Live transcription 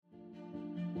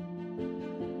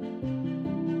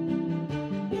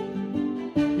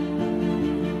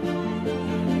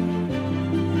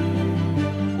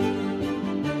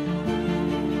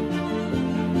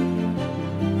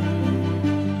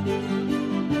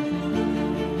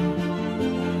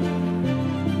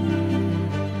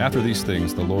After these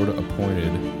things, the Lord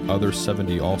appointed other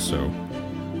 70 also,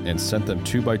 and sent them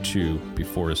 2 by 2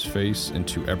 before his face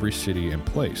into every city and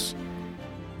place,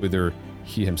 whither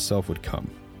he himself would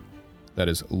come. That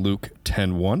is Luke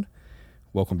 10:1.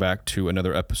 Welcome back to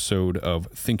another episode of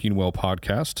Thinking Well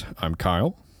Podcast. I'm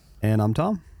Kyle. And I'm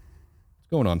Tom. What's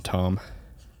going on, Tom?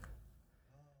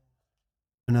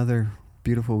 Another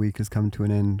beautiful week has come to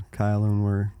an end, Kyle, and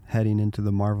we're heading into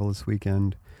the marvelous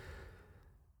weekend.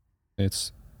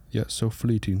 It's, so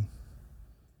fleeting.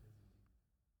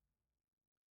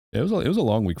 It was a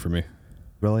long week for me.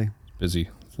 Really? Busy,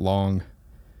 long.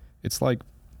 It's like,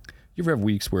 you ever have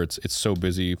weeks where it's so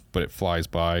busy, but it flies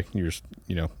by. You're just,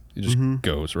 it just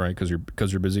goes, right?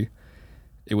 Because you're busy.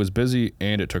 It was busy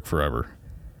and it took forever.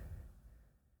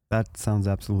 That sounds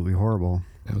absolutely horrible.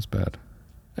 It was bad.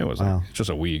 It was Wow. It's just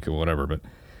a week or whatever, but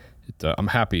I'm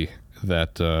happy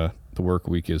that the work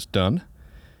week is done.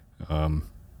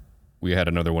 We had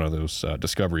another one of those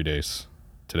discovery days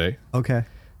today. Okay.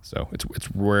 So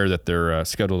it's rare that they're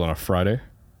scheduled on a Friday.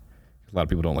 A lot of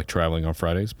people don't like traveling on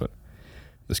Fridays, but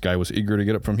this guy was eager to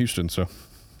get up from Houston, so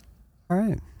All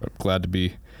right. I'm glad to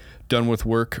be done with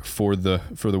work for the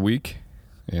week,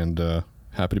 and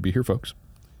happy to be here, folks.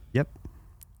 Yep.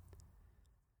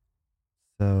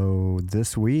 So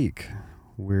this week,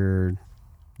 we're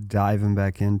diving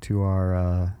back into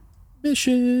our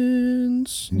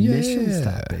Missions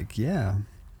topic. Yeah.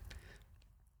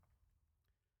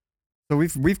 So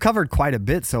we've covered quite a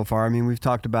bit so far. I mean, we've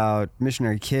talked about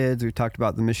missionary kids. We've talked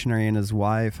about the missionary and his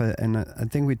wife. And I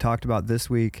think we talked about this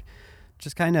week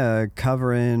just kind of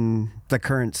covering the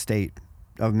current state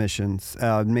of missions,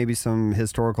 maybe some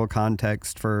historical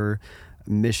context for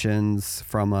missions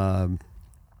from,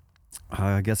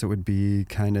 I guess it would be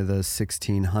kind of the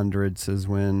 1600s is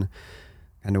when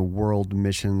kind of world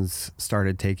missions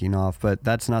started taking off. But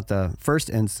that's not the first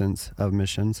instance of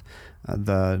missions.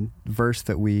 The verse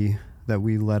that we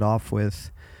led off with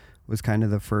was kind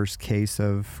of the first case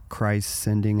of Christ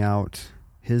sending out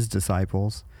his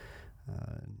disciples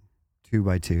 2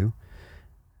 by 2.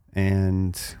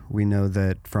 And we know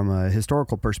that from a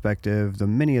historical perspective,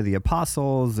 many of the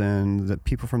apostles and the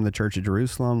people from the Church of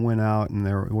Jerusalem went out, and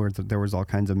there was all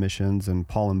kinds of missions, and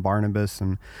Paul and Barnabas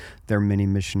and their many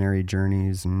missionary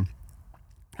journeys and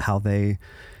how they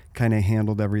kind of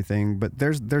handled everything. But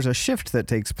there's a shift that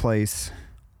takes place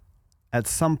at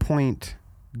some point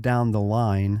down the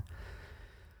line.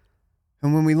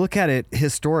 And when we look at it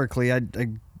historically, I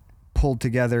pulled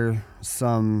together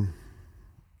some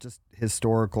just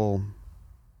historical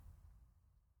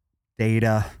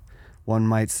data, one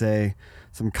might say,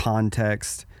 some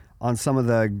context on some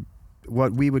of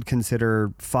what we would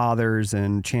consider fathers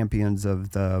and champions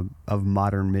of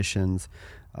modern missions.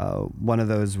 One of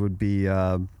those would be,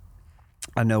 I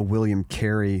know William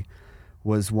Carey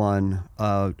was one,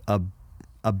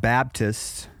 a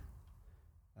Baptist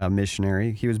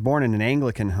missionary. He was born in an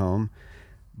Anglican home,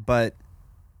 but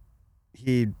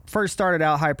he first started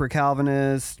out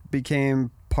hyper-Calvinist,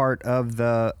 became part of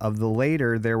the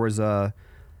later. There was a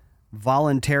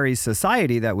voluntary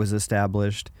society that was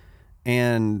established,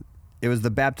 and it was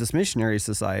the Baptist Missionary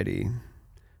Society.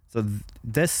 So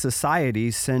this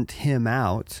society sent him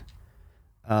out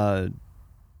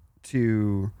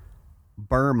to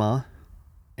Burma,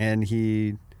 and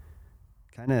he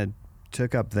kind of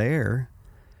took up there.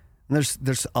 And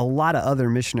there's a lot of other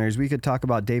missionaries. We could talk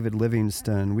about David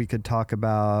Livingstone. We could talk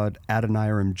about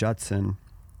Adoniram Judson.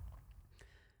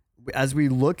 As we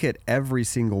look at every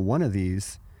single one of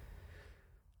these,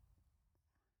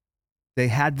 they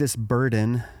had this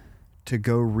burden to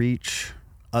go reach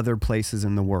other places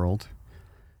in the world.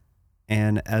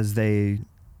 And as they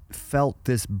felt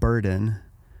this burden,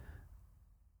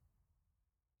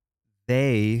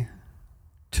 they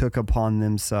took upon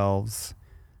themselves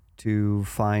to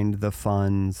find the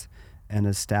funds and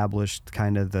establish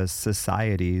kind of the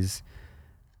societies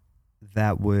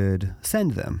that would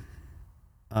send them.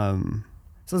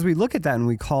 So as we look at that and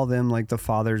we call them like the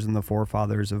fathers and the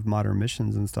forefathers of modern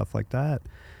missions and stuff like that,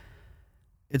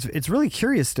 it's really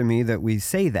curious to me that we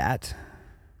say that.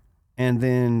 And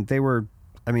then they were,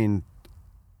 I mean,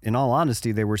 in all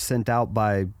honesty, they were sent out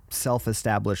by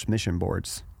self-established mission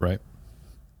boards. Right.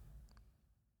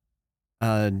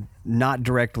 Not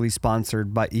directly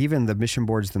sponsored by, even the mission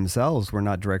boards themselves were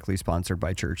not directly sponsored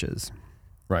by churches.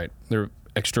 Right. They're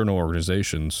external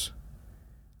organizations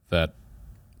that,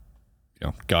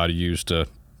 God used to,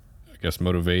 I guess,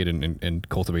 motivate and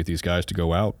cultivate these guys to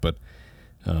go out. But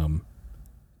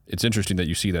it's interesting that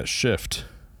you see that shift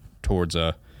towards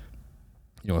a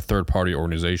third-party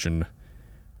organization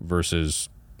versus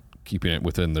keeping it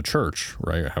within the church,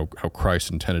 right? How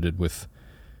Christ intended it with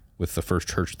with the first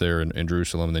church there in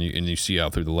Jerusalem, and then you see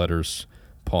out through the letters,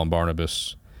 Paul and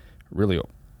Barnabas, really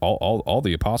all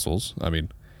the apostles, I mean,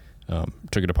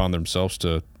 took it upon themselves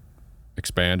to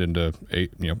expand into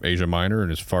Asia Minor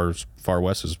and as far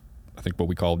west as I think what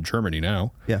we call Germany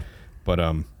now. Yeah. But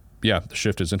the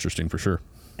shift is interesting for sure.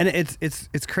 And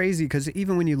it's crazy because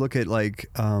even when you look at like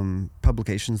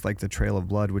publications like the Trail of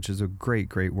Blood, which is a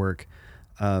great work,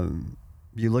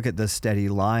 you look at the steady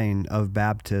line of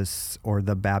Baptists or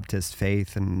the Baptist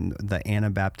faith and the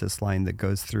Anabaptist line that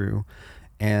goes through,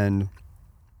 and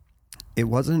it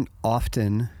wasn't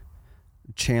often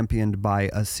championed by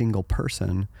a single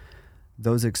person.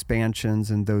 Those expansions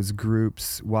and those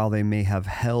groups, while they may have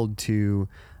held to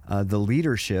the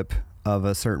leadership of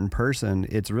a certain person,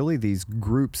 it's really these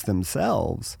groups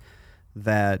themselves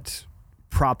that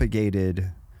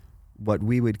propagated what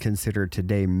we would consider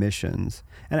today missions.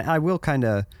 And I will I'm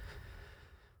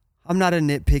not a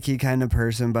nitpicky kind of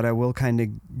person, but I will kind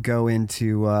of go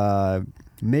into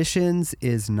missions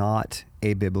is not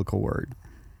a biblical word.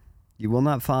 You will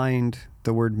not find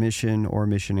the word mission or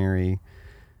missionary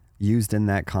used in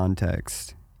that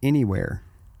context anywhere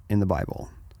in the Bible.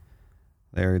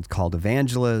 They're called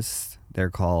evangelists. They're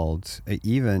called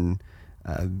you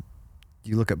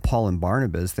look at Paul and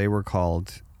Barnabas, they were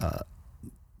called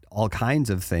all kinds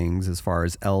of things as far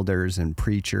as elders and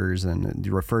preachers, and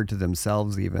referred to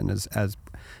themselves even as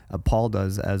Paul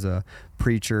does as a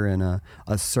preacher and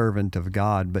a servant of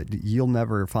God. But you'll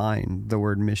never find the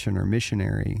word mission or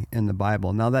missionary in the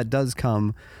Bible. Now that does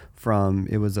come from,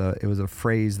 it was a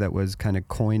phrase that was kind of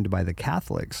coined by the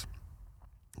Catholics.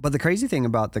 But the crazy thing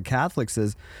about the Catholics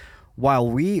is while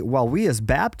we as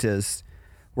Baptists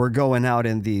were going out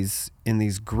in these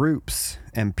groups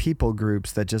and people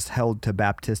groups that just held to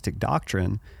Baptistic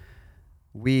doctrine,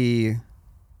 we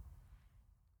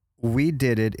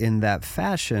did it in that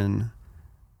fashion.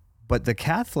 But the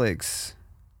Catholics,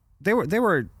 they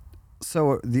were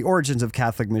so the origins of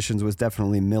Catholic missions was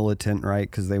definitely militant, right?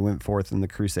 Because they went forth in the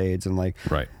Crusades and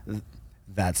right.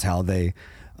 That's how they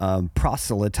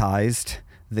proselytized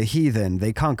the heathen.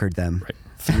 They conquered them. Right.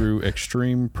 Through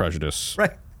extreme prejudice.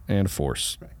 Right. And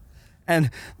force. Right. And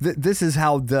this is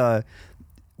how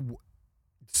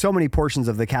so many portions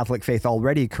of the Catholic faith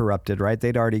already corrupted, right?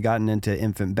 They'd already gotten into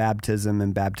infant baptism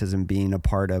and baptism being a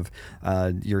part of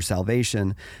your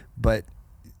salvation. But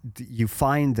you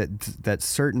find that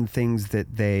certain things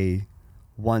that they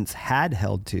once had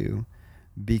held to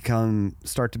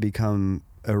start to become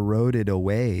eroded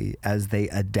away as they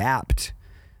adapt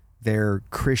their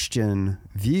Christian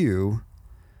view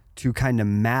to kind of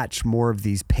match more of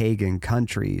these pagan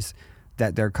countries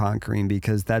that they're conquering,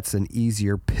 because that's an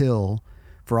easier pill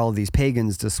for all of these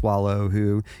pagans to swallow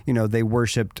who, they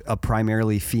worshiped a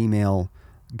primarily female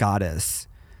goddess.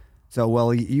 So,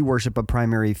 well, you worship a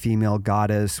primary female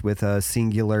goddess with a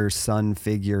singular sun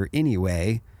figure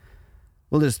anyway.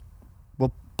 We'll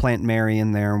plant Mary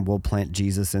in there and we'll plant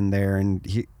Jesus in there,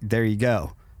 and there you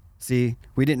go. See,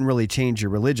 we didn't really change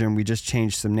your religion. We just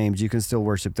changed some names. You can still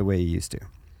worship the way you used to.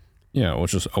 Yeah, well,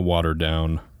 it's just a watered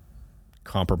down,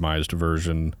 compromised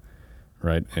version,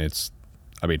 right? And it's,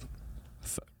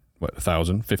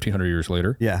 1,000, 1,500 years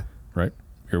later? Yeah. Right?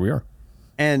 Here we are.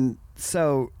 And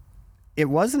so it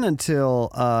wasn't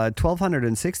until 1200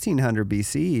 and 1600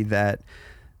 BC that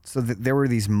there were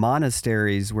these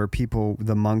monasteries where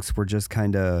the monks were just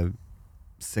kind of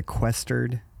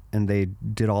sequestered, and they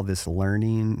did all this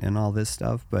learning and all this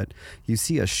stuff. But you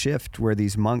see a shift where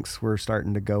these monks were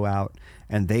starting to go out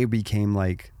and they became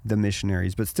like the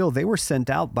missionaries. But still, they were sent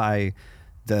out by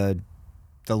the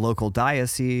local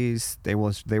diocese. They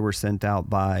were sent out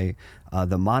by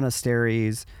the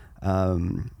monasteries.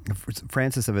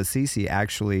 Francis of Assisi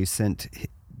actually sent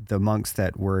the monks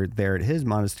that were there at his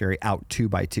monastery out 2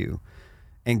 by 2.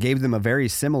 And gave them a very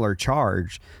similar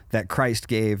charge that Christ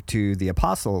gave to the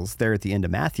apostles there at the end of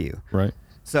Matthew. Right.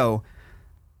 So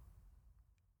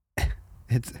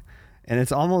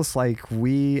it's almost like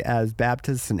we as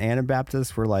Baptists and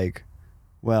Anabaptists were like,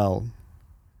 well,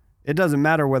 it doesn't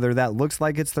matter whether that looks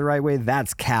like it's the right way.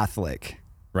 That's Catholic.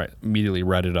 Right. Immediately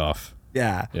read it off.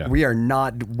 Yeah. We are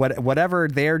not, whatever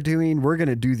they're doing, we're going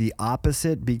to do the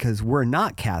opposite because we're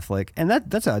not Catholic. And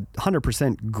that's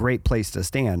 100% great place to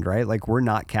stand, right? Like, we're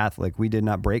not Catholic. We did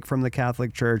not break from the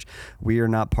Catholic Church. We are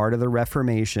not part of the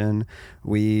Reformation.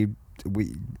 We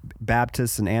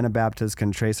Baptists and Anabaptists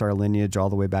can trace our lineage all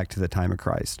the way back to the time of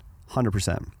Christ.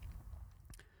 100%.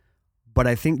 But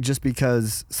I think just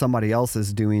because somebody else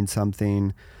is doing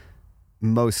something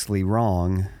mostly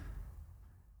wrong,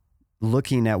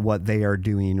 looking at what they are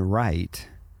doing right,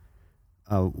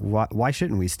 why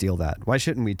shouldn't we steal that? Why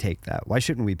shouldn't we take that? Why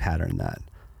shouldn't we pattern that?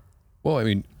 Well, I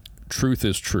mean, truth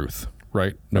is truth,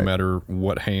 right? No matter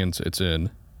what hands it's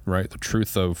in, right? The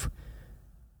truth of,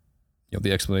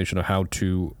 the explanation of how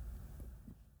to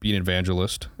be an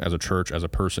evangelist as a church, as a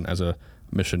person, as a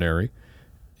missionary.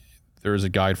 There is a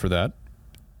guide for that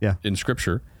in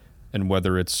Scripture. And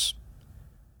whether it's,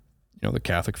 the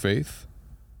Catholic faith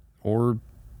or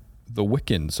the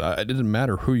Wiccans, it doesn't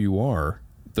matter who you are.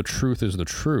 The truth is the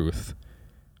truth.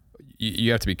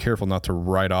 You have to be careful not to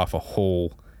write off a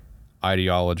whole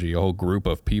ideology, a whole group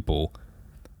of people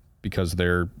because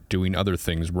they're doing other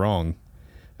things wrong.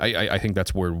 I think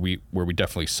that's where we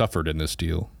definitely suffered in this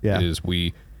deal. Is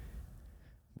we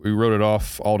wrote it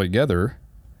off altogether.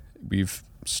 We've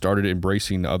started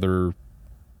embracing other,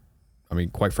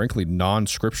 quite frankly,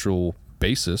 non-scriptural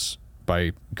basis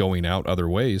by going out other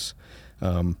ways.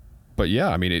 But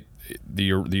yeah,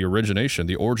 the origination,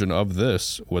 the origin of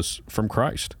this was from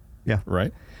Christ. Yeah.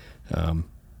 Right.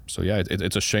 So yeah,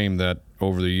 it's a shame that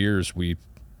over the years we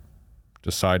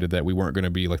decided that we weren't going to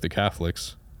be like the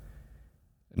Catholics.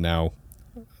 And now,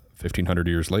 1,500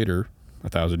 years later,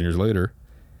 1,000 years later,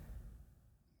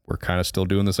 we're kind of still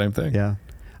doing the same thing. Yeah.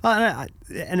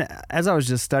 And as I was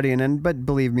just studying, but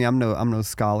believe me, I'm no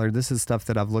scholar. This is stuff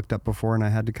that I've looked up before, and I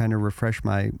had to kind of refresh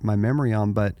my memory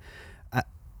on. But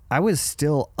I was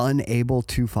still unable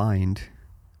to find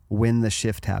when the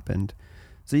shift happened.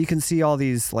 So you can see all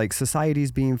these like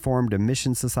societies being formed and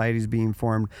mission societies being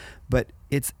formed, but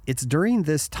it's during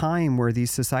this time where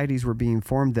these societies were being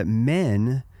formed that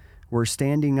men were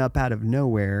standing up out of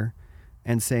nowhere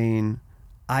and saying,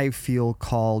 I feel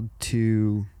called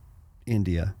to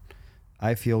India.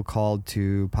 I feel called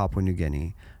to Papua New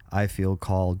Guinea. I feel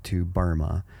called to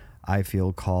Burma. I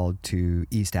feel called to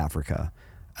East Africa.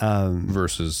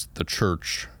 Versus the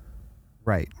church.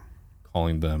 Right.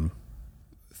 Calling them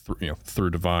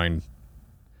through divine,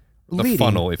 the leading.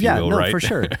 Funnel, if you will, right? For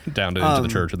sure. Down into the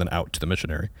church and then out to the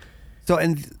missionary. So,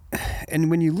 and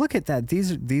when you look at that,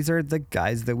 these are the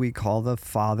guys that we call the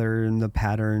fathers and the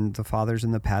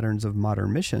patterns of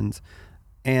modern missions.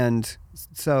 And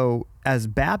so as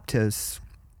Baptists,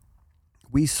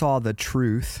 we saw the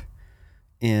truth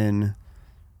in,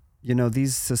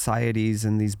 these societies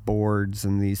and these boards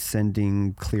and these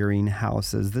sending clearing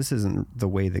houses. This isn't the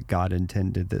way that God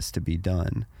intended this to be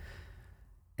done.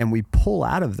 And we pull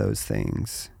out of those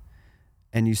things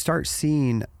and you start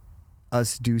seeing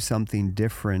us do something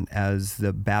different as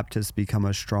the Baptists become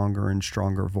a stronger and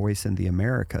stronger voice in the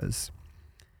Americas.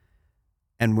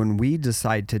 And when we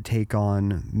decide to take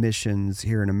on missions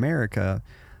here in America,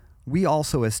 we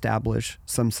also establish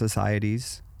some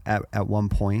societies at one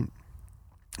point,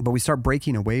 but we start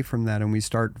breaking away from that and we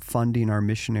start funding our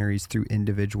missionaries through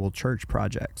individual church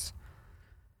projects.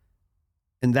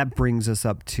 And that brings us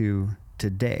up to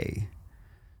today.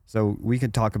 So we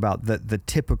could talk about the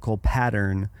typical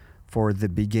pattern for the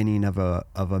beginning of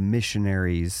a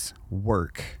missionary's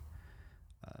work.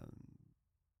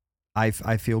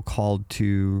 I feel called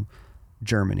to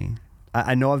Germany.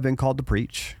 I know I've been called to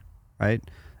preach, right?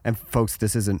 And folks,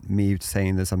 this isn't me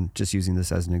saying this. I'm just using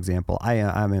this as an example.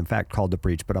 I'm in fact called to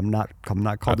preach, but I'm not called to be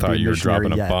a missionary yet. I thought you were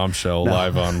dropping a bombshell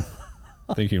live on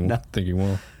thinking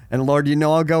well. And Lord,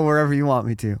 I'll go wherever you want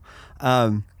me to.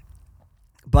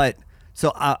 But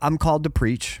so I'm called to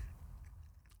preach,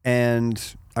 and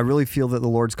I really feel that the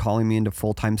Lord's calling me into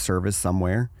full-time service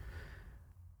somewhere.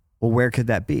 Well, where could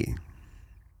that be?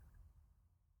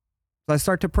 So I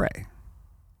start to pray.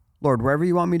 Lord, wherever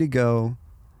you want me to go,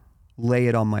 lay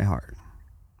it on my heart.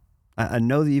 I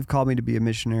know that you've called me to be a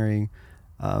missionary.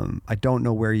 I don't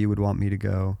know where you would want me to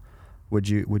go. Would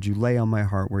you lay on my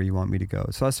heart where you want me to go?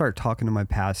 So I start talking to my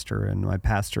pastor, and my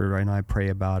pastor and I pray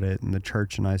about it, and the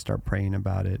church and I start praying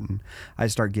about it, and I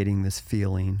start getting this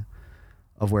feeling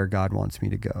of where God wants me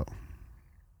to go.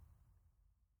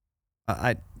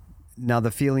 Now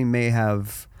the feeling may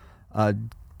have,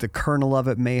 the kernel of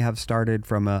it may have started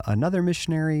from another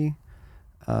missionary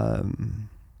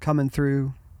coming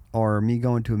through, or me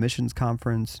going to a missions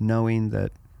conference, knowing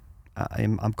that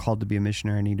I'm called to be a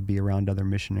missionary. I need to be around other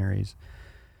missionaries.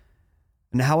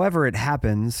 And however it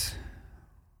happens,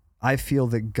 I feel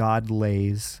that God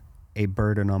lays a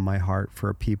burden on my heart for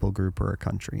a people group or a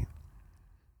country.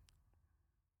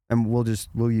 And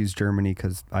we'll use Germany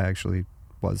because I actually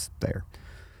was there.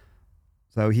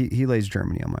 So he lays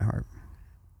Germany on my heart.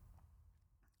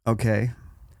 Okay.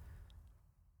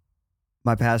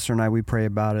 My pastor and I, we pray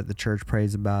about it. The church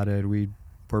prays about it. We're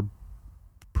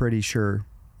pretty sure.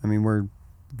 We're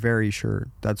very sure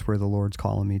that's where the Lord's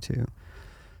calling me to.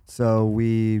 So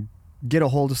we get a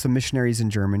hold of some missionaries in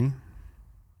Germany,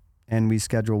 and we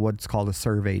schedule what's called a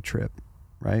survey trip,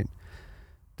 right?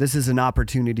 This is an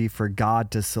opportunity for God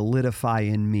to solidify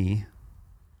in me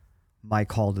my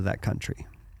call to that country.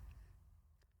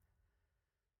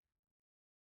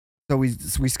 So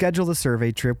we schedule the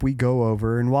survey trip, we go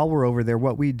over, and while we're over there,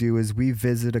 what we do is we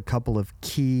visit a couple of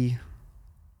key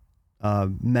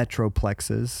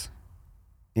metroplexes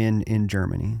in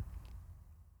Germany.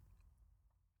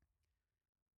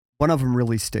 One of them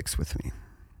really sticks with me.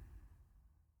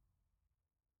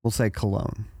 We'll say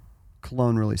Cologne.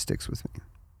 Cologne really sticks with me.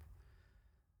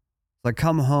 So I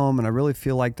come home and I really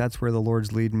feel like that's where the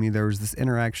Lord's leading me. There was this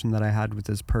interaction that I had with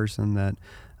this person that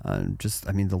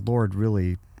the Lord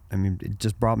really, it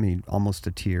just brought me almost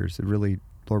to tears. Lord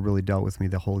really dealt with me.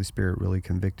 The Holy Spirit really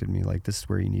convicted me, like, this is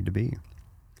where you need to be.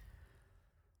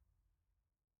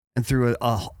 And through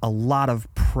a lot of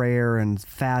prayer and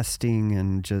fasting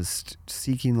and just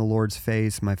seeking the Lord's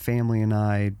face, my family and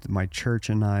I, my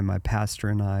church and I, my pastor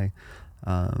and I,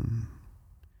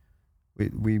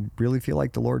 we really feel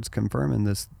like the Lord's confirming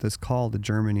this call to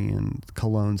Germany and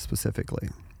Cologne specifically.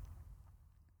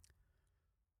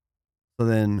 So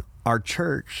then our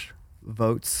church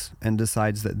votes and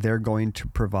decides that they're going to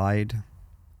provide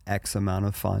X amount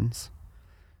of funds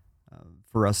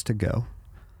for us to go.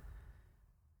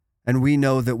 And we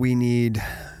know that we need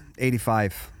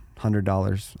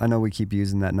 $8,500. I know we keep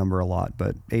using that number a lot,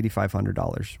 but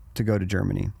 $8,500 to go to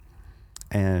Germany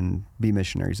and be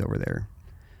missionaries over there.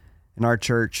 And our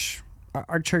church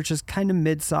is kind of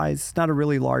mid-sized. It's not a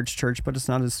really large church, but it's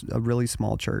not a really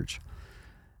small church.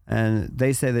 And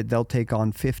they say that they'll take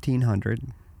on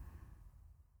 $1,500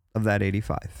 of that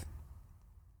 $85,000.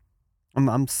 I'm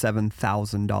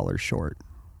 $7,000 short.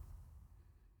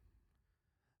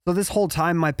 So this whole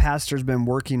time, my pastor's been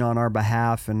working on our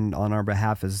behalf and on our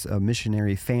behalf as a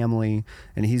missionary family,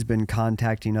 and he's been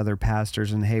contacting other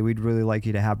pastors and, hey, we'd really like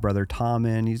you to have Brother Tom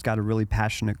in. He's got a really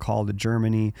passionate call to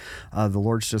Germany. The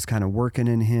Lord's just kind of working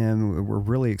in him. We're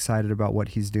really excited about what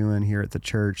he's doing here at the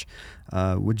church.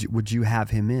 Would you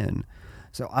have him in?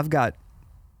 So I've got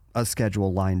a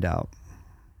schedule lined out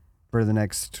for the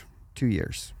next 2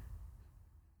 years.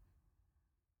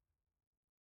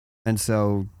 And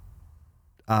so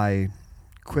I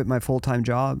quit my full-time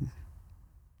job,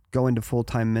 go into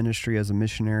full-time ministry as a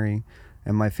missionary,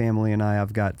 and my family and I,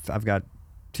 I've got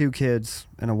 2 kids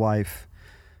and a wife.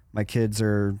 My kids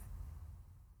are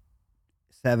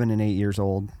 7 and 8 years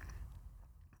old,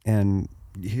 and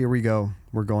here we go.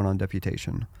 We're going on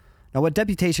deputation. Now, what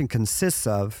deputation consists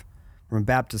of, from a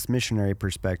Baptist missionary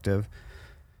perspective,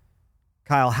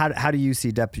 Kyle, how do you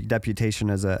see deputation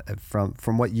as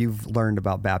from what you've learned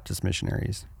about Baptist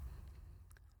missionaries?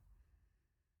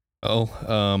 Just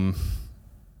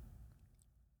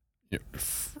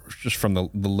from the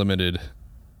limited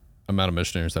amount of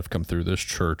missionaries that have come through this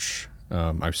church,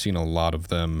 I've seen a lot of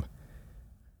them.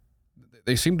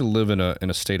 They seem to live in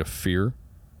a state of fear,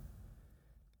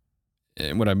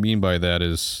 and what I mean by that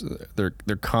is they're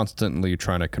constantly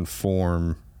trying to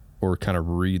conform or kind of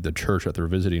read the church that they're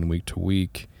visiting week to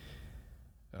week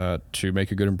to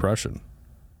make a good impression.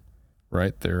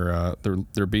 Right?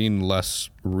 They're being less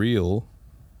real.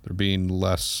 They're being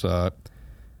less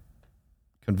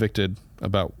convicted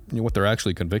about what they're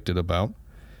actually convicted about.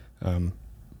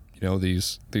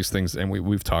 These things, and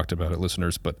we've talked about it,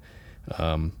 listeners, but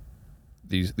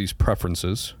these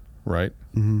preferences, right?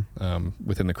 Mm-hmm.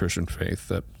 Within the Christian faith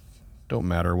that don't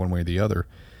matter one way or the other,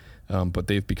 but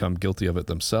they've become guilty of it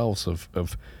themselves of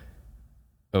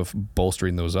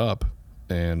bolstering those up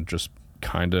and just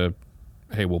kind of,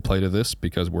 hey, we'll play to this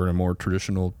because we're in a more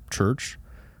traditional church.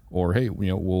 Or, hey,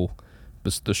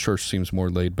 this church seems more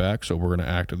laid back, so we're going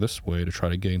to act this way to try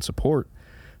to gain support.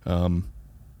 And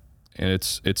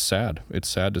it's sad. It's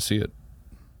sad to see it.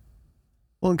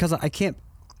 Well, because I can't,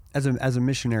 as a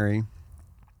missionary,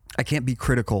 I can't be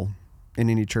critical in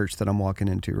any church that I'm walking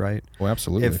into, right? Well,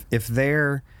 absolutely. If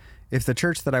the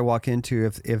church that I walk into,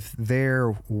 if they're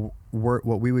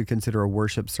what we would consider a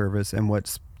worship service, and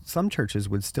what some churches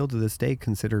would still to this day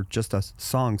consider just a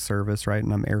song service, right?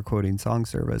 And I'm air quoting song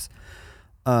service.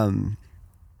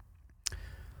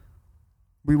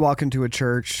 We walk into a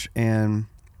church and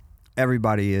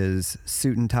everybody is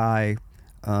suit and tie,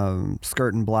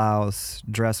 skirt and blouse,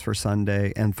 dress for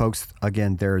Sunday. And folks,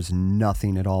 again, there's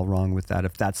nothing at all wrong with that.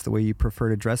 If that's the way you prefer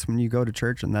to dress when you go to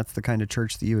church and that's the kind of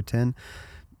church that you attend,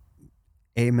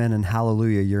 amen and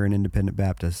hallelujah, you're an independent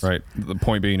Baptist. Right. The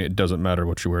point being, it doesn't matter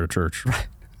what you wear to church. Right.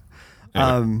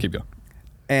 Anyway, keep going.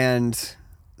 And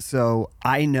so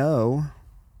I know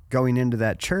going into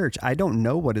that church, I don't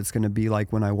know what it's going to be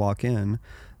like when I walk in.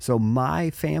 So my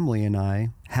family and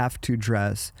I have to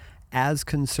dress as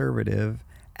conservative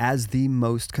as the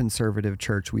most conservative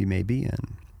church we may be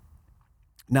in.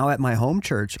 Now at my home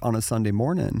church on a Sunday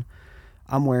morning,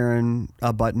 I'm wearing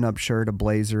a button-up shirt, a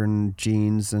blazer, and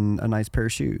jeans, and a nice pair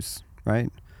of shoes, right?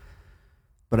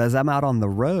 But as I'm out on the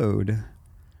road,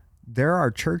 there are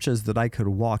churches that I could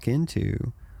walk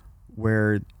into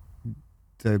where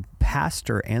the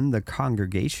pastor and the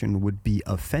congregation would be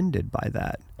offended by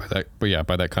that.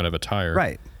 By that kind of attire.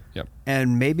 Right. Yep.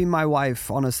 And maybe my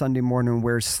wife on a Sunday morning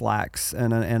wears slacks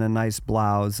and a nice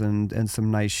blouse and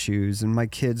some nice shoes. And my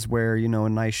kids wear, a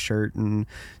nice shirt and,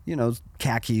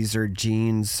 khakis or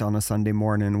jeans on a Sunday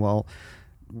morning. Well,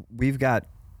 we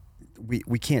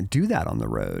can't do that on the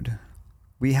road.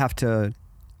 We have to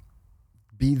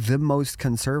be the most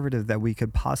conservative that we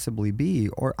could possibly be.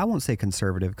 Or I won't say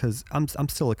conservative because I'm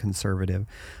still a conservative.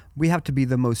 We have to be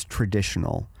the most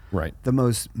traditional. Right. The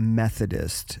most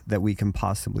Methodist that we can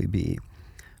possibly be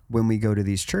when we go to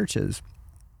these churches.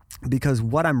 Because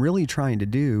what I'm really trying to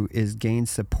do is gain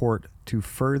support to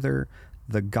further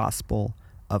the gospel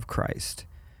of Christ.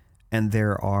 And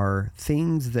there are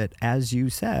things that, as you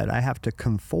said, I have to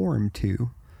conform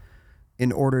to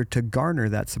in order to garner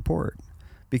that support.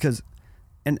 Because,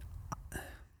 and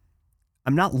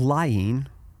I'm not lying.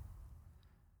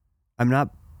 I'm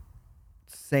not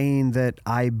saying that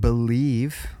I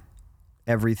believe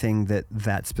everything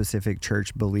that specific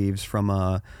church believes from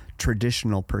a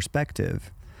traditional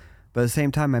perspective. But at the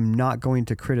same time, I'm not going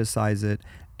to criticize it,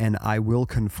 and I will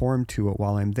conform to it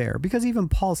while I'm there. Because even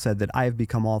Paul said that I have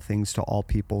become all things to all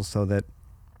people so that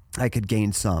I could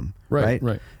gain some. Right.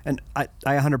 And I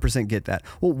 100% get that.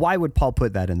 Well, why would Paul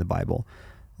put that in the Bible?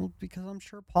 Well, because I'm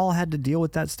sure Paul had to deal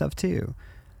with that stuff too.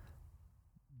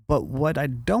 But what I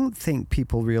don't think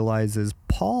people realize is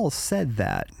Paul said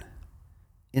that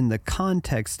in the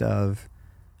context of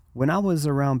when I was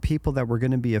around people that were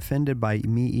going to be offended by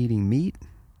me eating meat,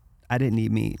 I didn't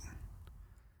eat meat.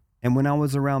 And when I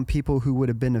was around people who would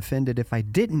have been offended if I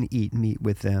didn't eat meat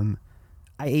with them,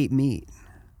 I ate meat.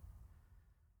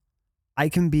 I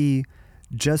can have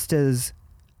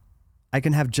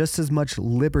just as much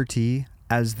liberty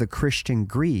as the Christian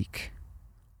Greek,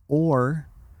 or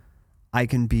I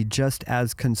can be just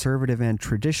as conservative and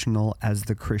traditional as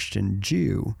the Christian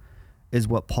Jew, is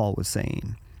what Paul was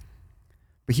saying.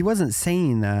 But he wasn't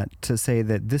saying that to say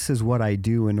that this is what I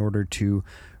do in order to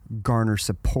garner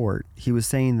support. He was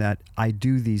saying that I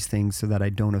do these things so that I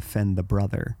don't offend the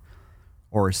brother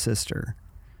or a sister.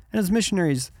 And as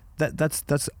missionaries,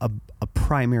 that's a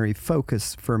primary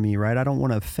focus for me, right? I don't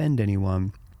want to offend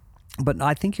anyone. But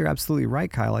I think you're absolutely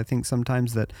right, Kyle. I think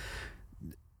sometimes that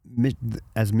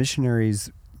as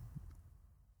missionaries,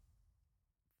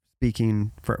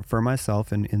 speaking for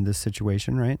myself in this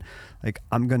situation, right? Like,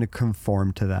 I'm going to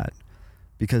conform to that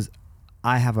because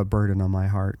I have a burden on my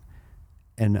heart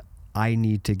and I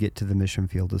need to get to the mission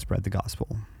field to spread the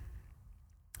gospel.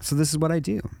 So this is what I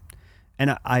do.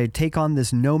 And I take on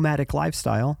this nomadic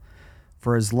lifestyle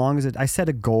for as long as I set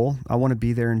a goal. I want to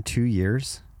be there in 2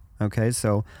 years. Okay.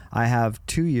 So I have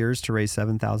 2 years to raise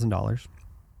 $7,000.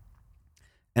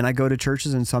 And I go to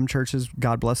churches, and some churches,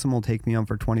 God bless them, will take me on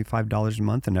for $25 a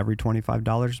month, and every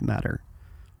 $25 matter.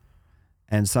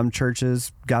 And some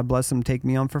churches, God bless them, take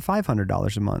me on for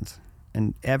 $500 a month,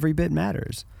 and every bit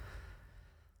matters.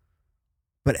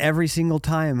 But every single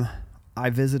time I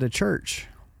visit a church,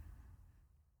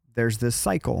 there's this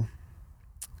cycle.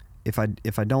 If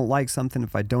I don't like something,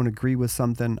 if I don't agree with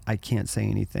something, I can't say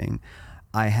anything.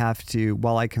 I have to,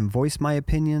 while I can voice my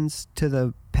opinions to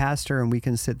the pastor and we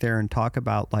can sit there and talk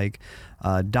about like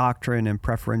doctrine and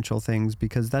preferential things,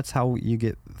 because that's how you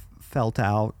get felt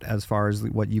out as far as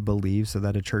what you believe so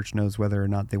that a church knows whether or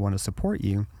not they want to support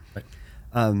you. Right.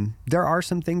 There are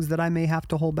some things that I may have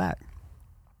to hold back.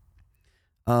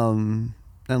 And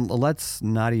let's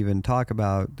not even talk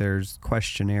about there's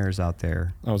questionnaires out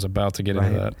there. I was about to get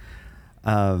into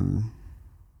that.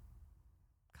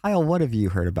 Kyle, what have you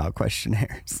heard about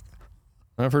questionnaires?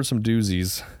 I've heard some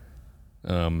doozies.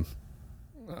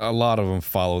 A lot of them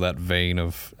follow that vein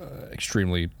of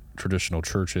extremely traditional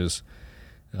churches,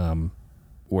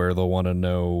 where they'll want to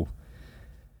know.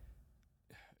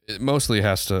 It mostly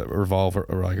has to revolve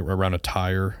around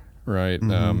attire, right?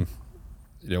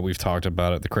 Mm-hmm. We've talked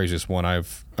about it. The craziest one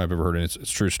I've ever heard, and it's a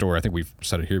true story. I think we've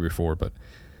said it here before, but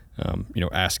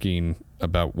asking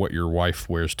about what your wife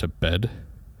wears to bed.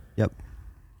 Yep.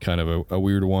 Kind of a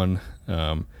weird one.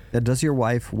 Does your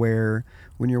wife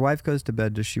when your wife goes to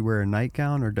bed, does she wear a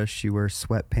nightgown or does she wear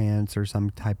sweatpants or some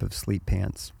type of sleep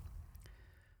pants?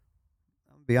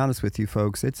 I'll be honest with you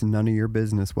folks, it's none of your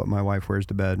business what my wife wears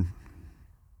to bed.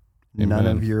 None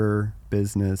Amen. of your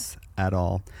business at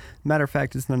all. Matter of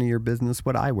fact, it's none of your business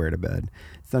what I wear to bed.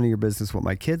 It's none of your business what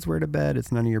my kids wear to bed.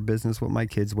 It's none of your business what my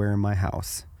kids wear in my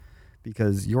house.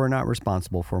 Because you're not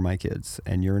responsible for my kids,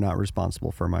 and you're not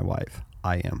responsible for my wife.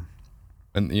 I am.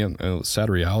 And sad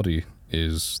reality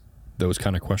is those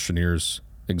kind of questionnaires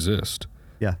exist.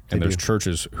 Yeah. And there's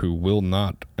churches who will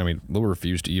not, they'll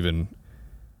refuse to even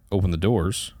open the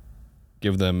doors,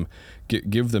 give the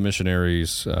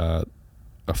missionaries a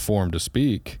forum to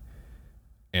speak,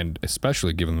 and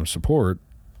especially give them support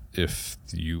if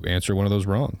you answer one of those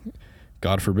wrong.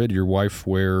 God forbid your wife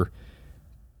wear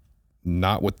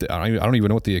not what I don't even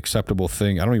know what the acceptable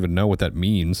thing, I don't even know what that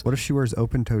means. What if she wears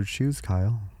open-toed shoes,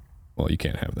 Kyle? Well, you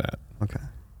can't have that. Okay.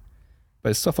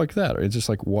 But it's stuff like that. It's just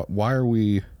like, why are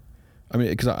we,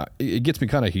 because it gets me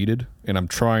kind of heated, and I'm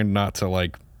trying not to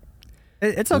like.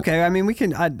 It's okay.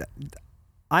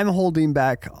 I'm holding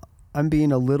back. I'm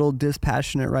being a little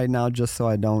dispassionate right now just so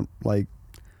I don't like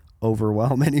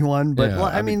overwhelm anyone. But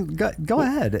yeah, go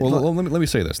ahead. Well, let me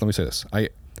say this.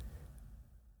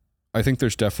 I think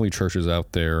there's definitely churches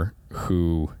out there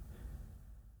who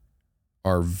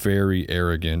are very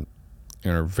arrogant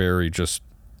and are very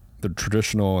they're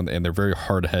traditional, and they're very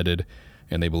hard-headed,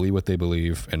 and they believe what they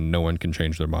believe, and no one can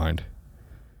change their mind.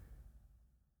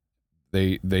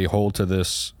 They hold to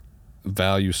this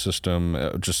value system,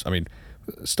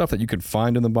 stuff that you could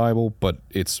find in the Bible, but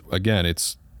it's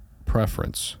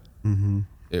preference. Mm-hmm.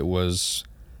 It was,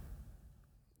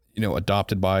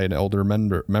 adopted by an elder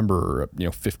member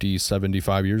 50,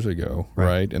 75 years ago,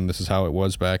 right? And this is how it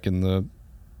was back in the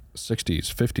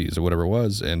 60s, 50s, or whatever it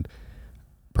was, and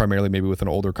primarily maybe with an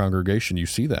older congregation, you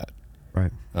see that.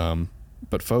 Right.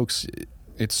 But folks,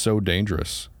 it's so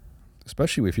dangerous,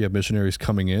 especially if you have missionaries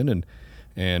coming in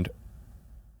and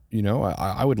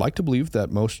I would like to believe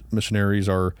that most missionaries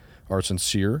are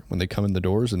sincere when they come in the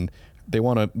doors, and they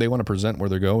want to present where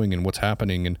they're going and what's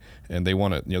happening, and they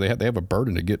want to, they have a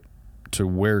burden to get to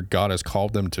where God has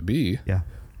called them to be. Yeah.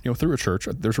 Through a church.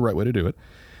 There's a right way to do it,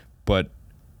 but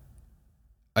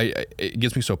it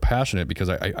gets me so passionate because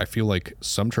I feel like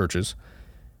some churches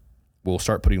will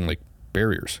start putting like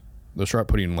barriers. They'll start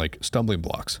putting like stumbling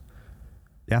blocks.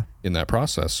 Yeah. In that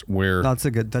process where that's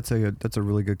a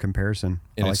really good comparison.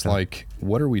 And it's like,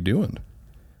 what are we doing?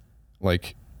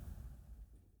 Like,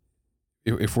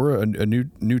 if we're a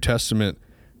New Testament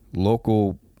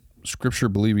local scripture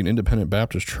believing independent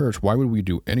Baptist church, why would we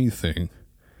do anything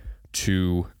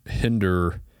to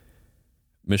hinder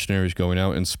missionaries going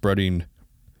out and spreading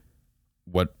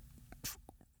what,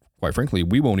 quite frankly,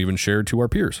 we won't even share to our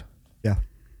peers? Yeah.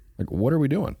 Like, what are we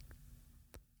doing?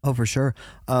 Oh, for sure.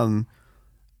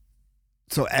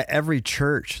 So at every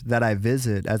church that I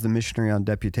visit as a missionary on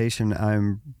deputation,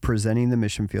 I'm presenting the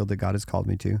mission field that God has called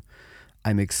me to.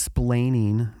 I'm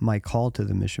explaining my call to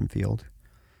the mission field.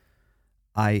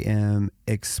 I am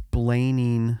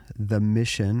explaining the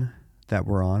mission that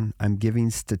we're on. I'm giving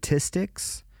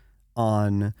statistics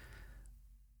on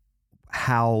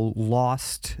how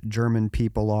lost German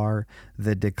people are,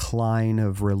 the decline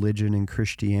of religion and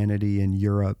Christianity in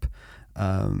Europe,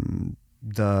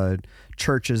 the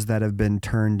churches that have been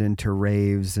turned into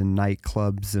raves and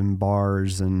nightclubs and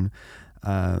bars, and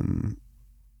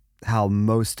how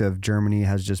most of Germany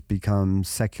has just become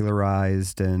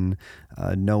secularized, and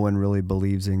no one really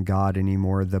believes in God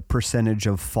anymore. The percentage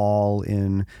of fall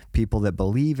in people that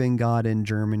believe in God in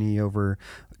Germany over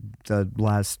the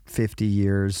last 50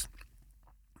 years.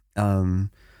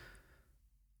 I'm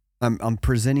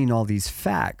presenting all these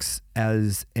facts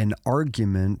as an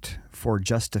argument for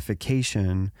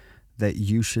justification that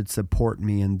you should support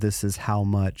me, and this is how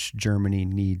much Germany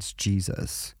needs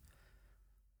Jesus.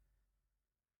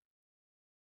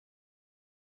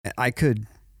 I could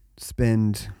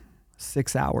spend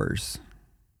 6 hours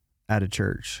at a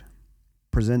church,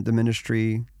 present the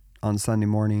ministry on Sunday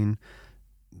morning.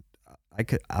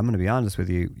 I'm going to be honest with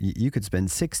you. You could spend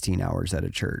 16 hours at a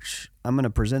church. I'm going to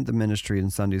present the ministry in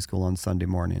Sunday school on Sunday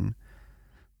morning.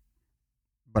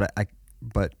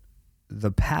 But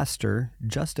the pastor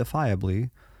justifiably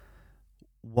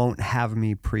won't have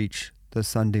me preach the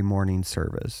Sunday morning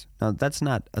service. Now, that's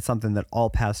not something that all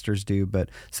pastors do, but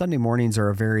Sunday mornings are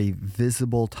a very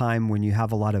visible time when you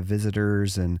have a lot of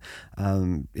visitors, and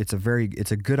it's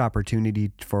a good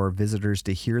opportunity for visitors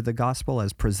to hear the gospel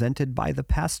as presented by the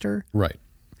pastor. Right.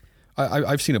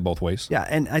 I've seen it both ways. Yeah,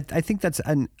 and I think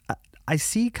I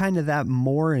see kind of that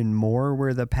more and more,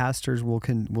 where the pastors will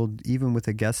even with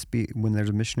a guest when there's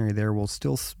a missionary there, will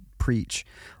still preach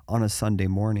on a Sunday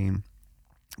morning.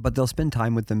 But they'll spend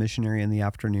time with the missionary in the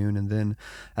afternoon, and then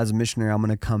as a missionary, I'm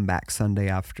going to come back Sunday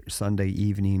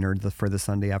evening or for the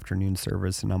Sunday afternoon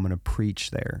service, and I'm going to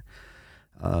preach there.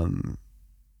 And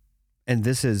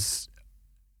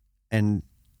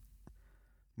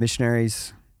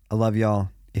missionaries, I love y'all.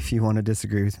 If you want to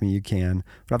disagree with me, you can.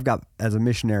 But as a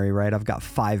missionary, right, I've got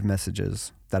 5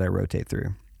 messages that I rotate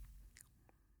through.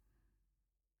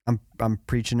 I'm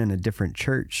preaching in a different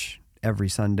church every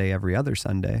Sunday, every other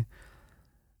Sunday.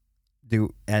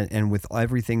 And with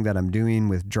everything that I'm doing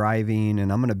with driving,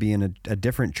 and I'm going to be in a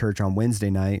different church on Wednesday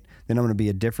night, then I'm going to be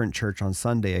a different church on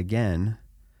Sunday again.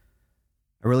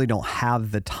 I really don't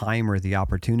have the time or the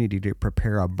opportunity to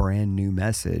prepare a brand new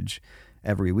message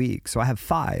every week. So I have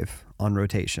 5 on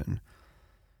rotation.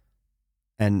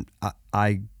 And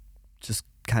I just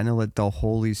kind of let the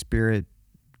Holy Spirit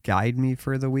guide me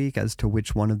for the week as to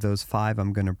which one of those 5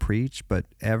 I'm going to preach. But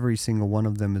every single one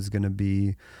of them is going to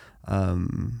be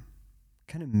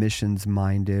kind of missions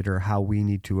minded, or how we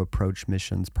need to approach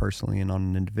missions personally and on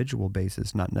an individual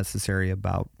basis, not necessarily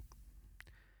about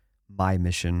my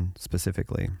mission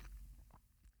specifically.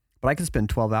 But I can spend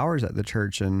 12 hours at the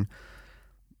church, and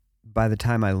by the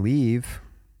time I leave,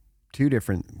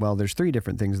 there's 3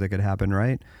 different things that could happen,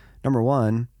 right? Number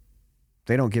 1,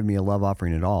 they don't give me a love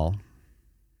offering at all.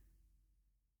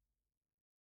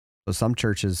 So some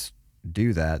churches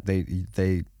do that.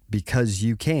 They because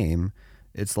you came,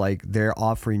 it's like they're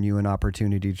offering you an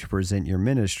opportunity to present your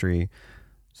ministry,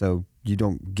 so you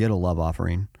don't get a love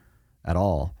offering at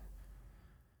all.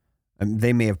 And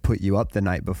they may have put you up the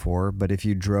night before, but if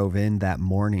you drove in that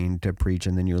morning to preach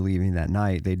and then you're leaving that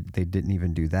night, they didn't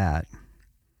even do that.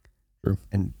 True.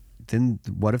 And then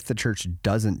what if the church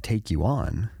doesn't take you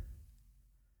on?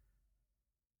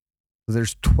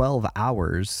 There's 12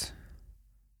 hours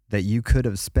that you could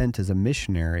have spent as a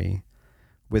missionary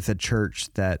with a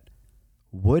church that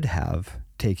would have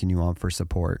taken you on for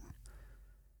support.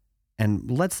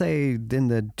 And let's say in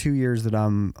the 2 years that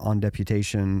I'm on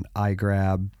deputation, I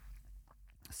grab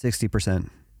 60%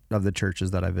 of the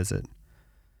churches that I visit.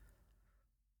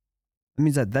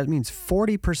 That means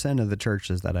 40% of the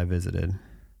churches that I visited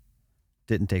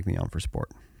didn't take me on for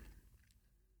support.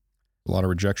 A lot of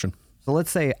rejection. So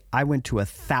let's say I went to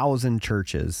 1,000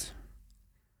 churches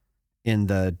in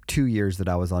the 2 years that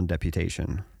I was on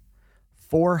deputation.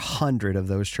 400 of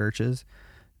those churches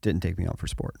didn't take me on for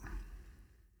support.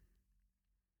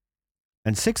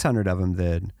 And 600 of them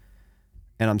did,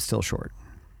 and I'm still short.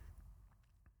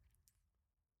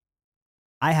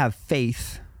 I have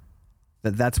faith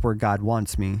that that's where God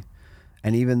wants me.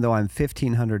 And even though I'm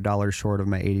 $1,500 short of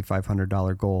my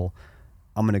 $8,500 goal,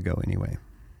 I'm going to go anyway.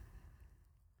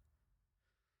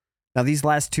 Now, these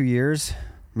last 2 years,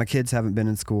 my kids haven't been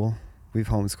in school. We've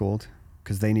homeschooled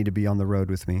because they need to be on the road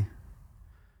with me.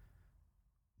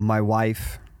 My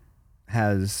wife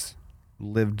has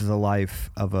lived the life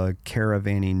of a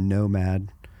caravanning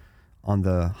nomad on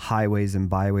the highways and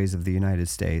byways of the United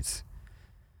States.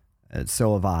 And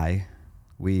so have I.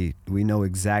 We know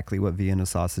exactly what Vienna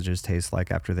sausages taste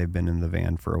like after they've been in the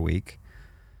van for a week.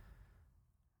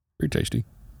 Pretty tasty.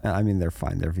 They're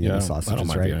fine. They're Vienna sausages, I don't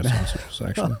mind right? Vienna sausages,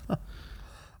 actually.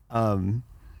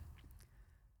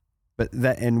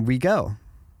 And we go.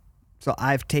 So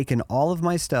I've taken all of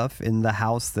my stuff in the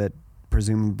house that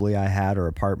presumably I had, or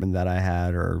apartment that I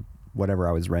had, or whatever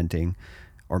I was renting,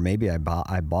 or maybe I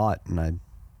bought and I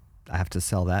have to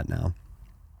sell that now.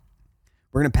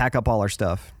 We're going to pack up all our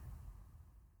stuff.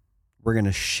 We're going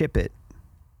to ship it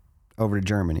over to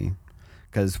Germany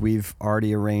because we've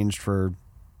already arranged for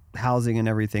housing and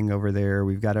everything over there.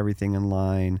 We've got everything in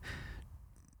line.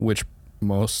 Which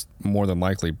more than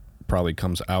likely probably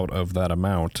comes out of that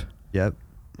amount. Yep.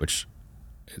 Which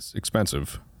is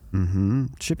expensive. Mm-hmm.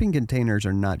 Shipping containers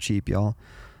are not cheap, y'all.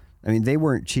 They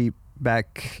weren't cheap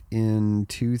back in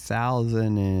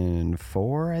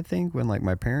 2004, I think, when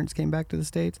my parents came back to the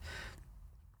States.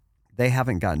 They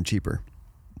haven't gotten cheaper.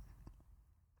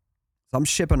 So I'm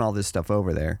shipping all this stuff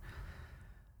over there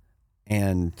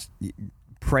and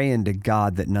praying to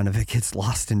God that none of it gets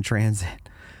lost in transit,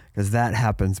 because that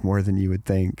happens more than you would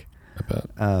think. I bet.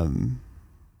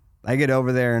 I get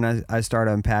over there and I start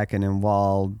unpacking, and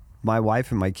while my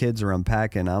wife and my kids are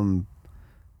unpacking, I'm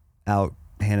out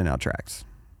handing out tracts.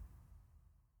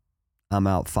 I'm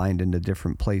out finding the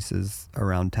different places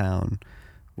around town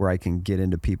where I can get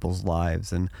into people's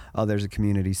lives, and there's a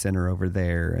community center over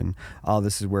there, and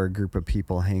this is where a group of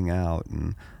people hang out,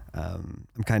 and I'm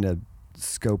kind of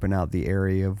scoping out the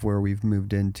area of where we've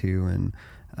moved into, and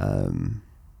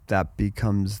that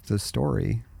becomes the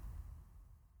story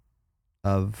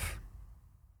of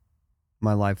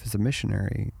my life as a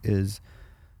missionary.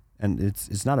 And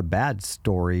it's not a bad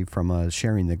story from a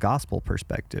sharing the gospel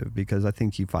perspective, because I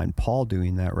think you find Paul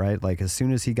doing that, right? Like as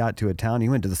soon as he got to a town, he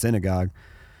went to the synagogue,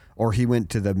 or he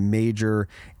went to the major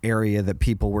area that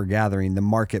people were gathering, the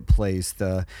marketplace.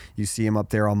 You see him up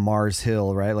there on Mars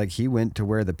Hill, right? Like he went to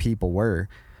where the people were.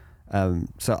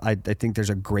 So I think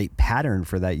there's a great pattern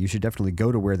for that. You should definitely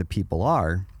go to where the people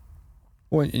are.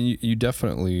 Well, and you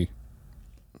definitely,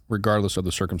 regardless of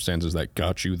the circumstances that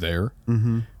got you there,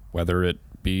 whether it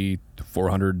be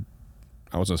 400,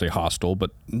 I was going to say hostile, but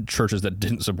churches that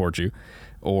didn't support you,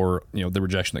 or, the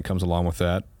rejection that comes along with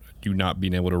that, you not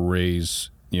being able to raise,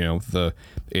 the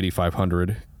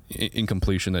 8,500 in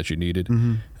completion that you needed,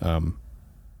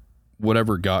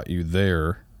 whatever got you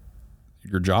there,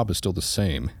 your job is still the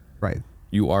same. Right.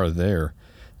 You are there.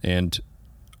 And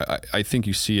I think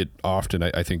you see it often.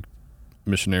 I think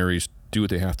missionaries do what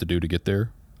they have to do to get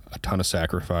there. A ton of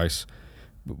sacrifice.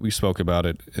 We spoke about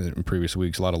it in previous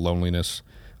weeks. A lot of loneliness,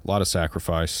 a lot of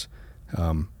sacrifice,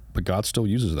 but God still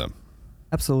uses them.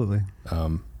 Absolutely.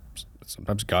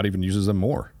 Sometimes God even uses them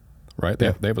more, right?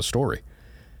 They have a story.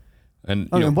 And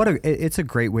it's a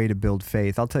great way to build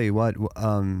faith. I'll tell you what.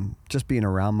 Just being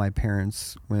around my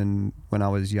parents when I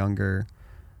was younger,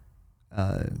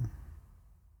 the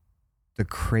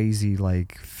crazy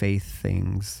faith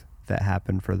things that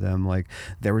happened for them. Like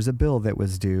there was a bill that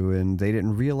was due and they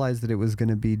didn't realize that it was going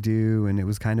to be due, and it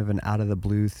was kind of an out of the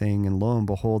blue thing. And lo and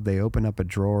behold, they open up a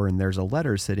drawer and there's a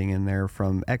letter sitting in there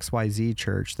from XYZ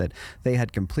church that they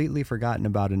had completely forgotten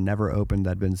about and never opened,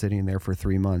 that'd been sitting there for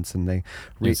 3 months. And they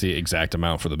it's the exact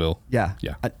amount for the bill. Yeah.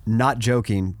 Not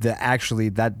joking.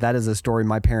 That is a story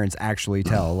my parents actually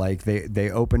tell. Like they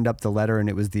opened up the letter and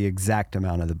it was the exact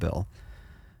amount of the bill.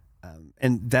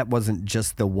 And that wasn't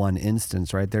just the one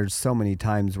instance, right? There's so many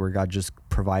times where God just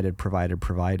provided,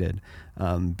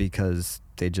 because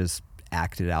they just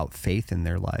acted out faith in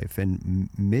their life. And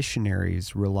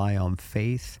missionaries rely on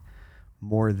faith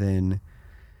more than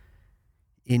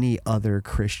any other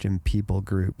Christian people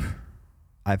group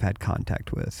I've had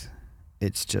contact with.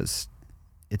 It's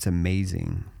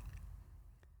amazing.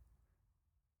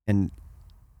 And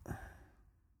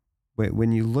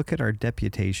when you look at our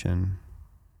deputation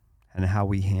and how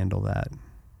we handle that,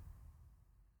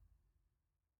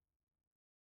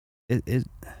 is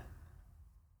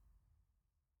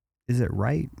it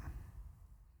right?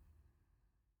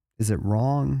 Is it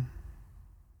wrong?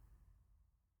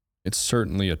 It's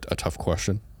certainly a tough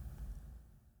question,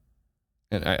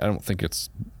 and I don't think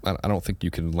I don't think you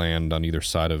can land on either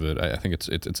side of it. I think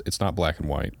it's not black and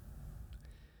white.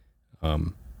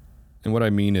 And what I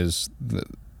mean is that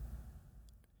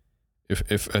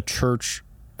if a church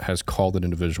has called an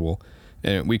individual,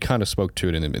 and we kind of spoke to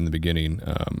it in the beginning.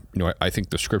 I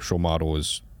think the scriptural model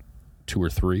is 2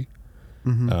 or 3.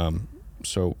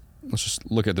 So let's just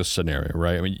look at this scenario,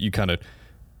 right? I mean, you kind of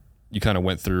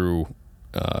went through,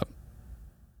 the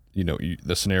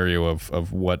scenario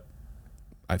of what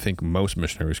I think most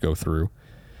missionaries go through.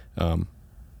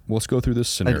 Let's go through this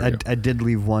scenario. I did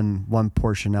leave one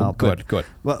portion out. Good.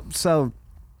 Well, so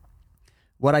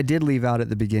what I did leave out at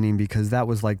the beginning, because that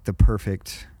was like the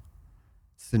perfect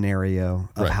scenario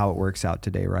of how it works out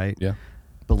today, right? Yeah.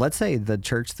 But let's say the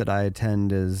church that I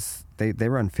attend is they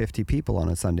run 50 people on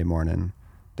a Sunday morning.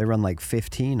 They run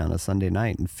 15 on a Sunday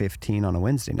night and 15 on a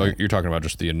Wednesday night. Oh, you're talking about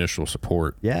just the initial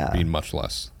support being much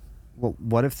less. Well,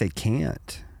 what if they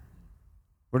can't?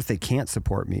 What if they can't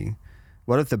support me?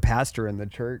 What if the pastor in the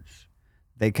church,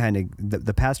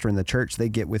 the pastor in the church, they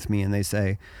get with me and they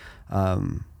say,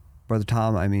 Brother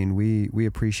Tom, I mean, we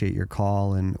appreciate your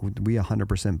call, and we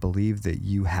 100% believe that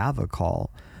you have a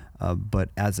call, but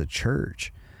as a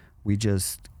church, we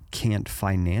just can't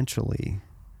financially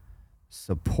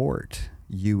support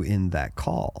you in that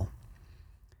call.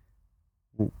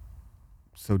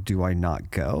 So do I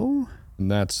not go?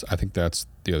 And I think that's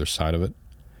the other side of it.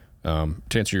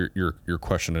 To answer your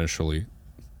question initially,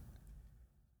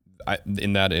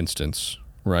 in that instance,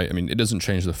 right? I mean, it doesn't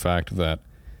change the fact that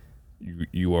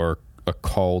you are a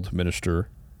called minister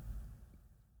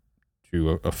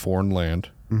to a foreign land.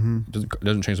 It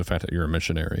doesn't change the fact that you're a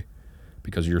missionary,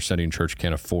 because your sending church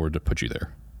can't afford to put you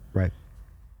there. Right.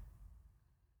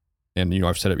 And,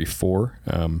 I've said it before,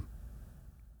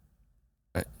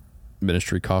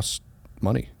 ministry costs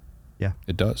money. Yeah.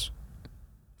 It does.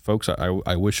 Folks,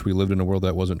 I wish we lived in a world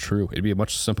that wasn't true. It'd be a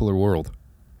much simpler world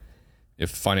if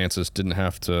finances didn't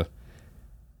have to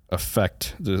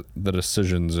affect the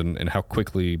decisions and how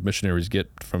quickly missionaries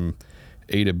get from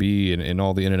A to B and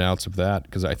all the in and outs of that,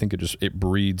 because I think it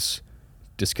breeds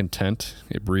discontent.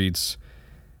 It breeds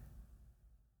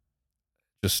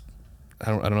just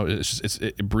I don't know. It's just,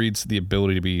 it breeds the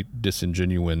ability to be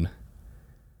disingenuine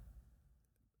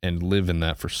and live in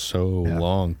that for so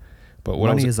long. But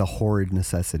money is a horrid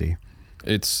necessity.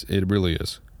 It really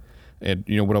is. And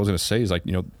what I was going to say is like,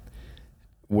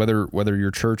 whether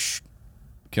your church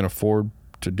can afford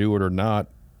to do it or not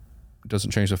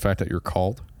doesn't change the fact that you're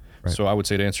called. Right. So I would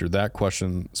say, to answer that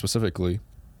question specifically,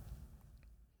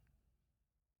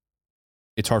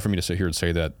 it's hard for me to sit here and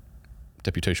say that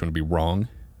Deputation would be wrong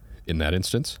in that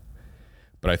instance.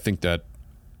 But I think that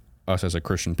us as a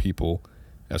Christian people,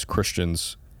 as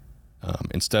Christians,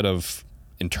 instead of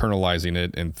internalizing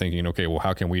it and thinking, okay, well,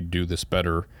 how can we do this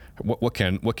better? What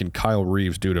can Kyle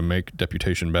Reeves do to make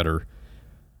Deputation better?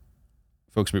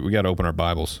 Folks, we got to open our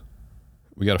Bibles.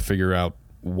 We got to figure out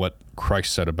what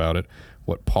Christ said about it,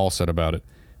 what Paul said about it.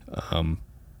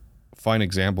 Find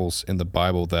examples in the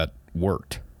Bible that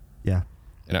worked. Yeah.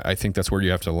 And I think that's where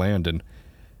you have to land. And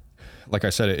like I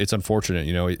said, it's unfortunate.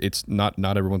 It's not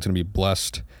everyone's going to be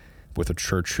blessed with a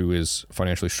church who is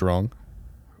financially strong.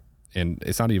 And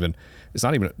it's not even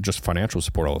just financial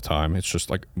support all the time. It's just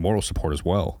like moral support as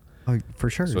well. Oh, for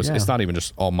sure. So it's not even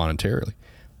just all monetarily.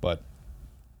 But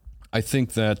I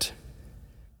think that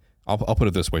I'll put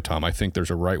it this way, Tom. I think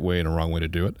there's a right way and a wrong way to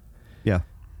do it. Yeah.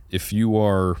 If you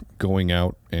are going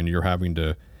out and you're having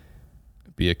to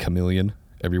be a chameleon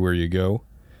everywhere you go,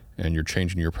 and you're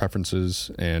changing your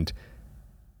preferences and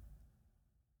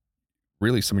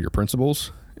really some of your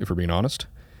principles, if we're being honest,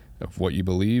 of what you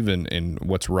believe and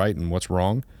what's right and what's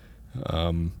wrong,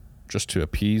 just to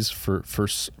appease for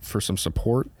some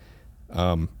support,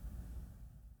 folks,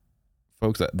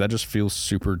 that just feels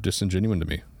super disingenuous to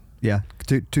me. Yeah.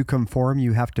 To conform,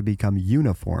 you have to become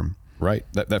uniform. Right.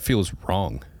 That feels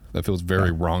wrong. That feels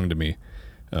very wrong to me.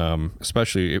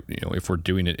 Especially if we're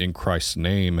doing it in Christ's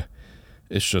name.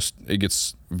 It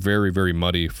gets very, very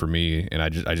muddy for me, and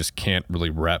I just can't really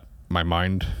wrap my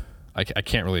mind. I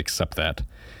can't really accept that.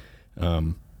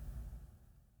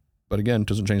 But again, it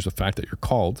doesn't change the fact that you're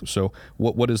called. So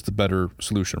what is the better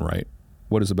solution, right?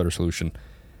 What is the better solution?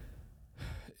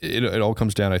 It all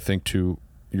comes down, I think, to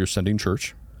your sending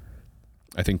church.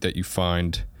 I think that you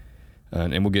find,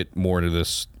 and we'll get more into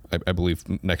this, I believe,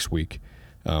 next week,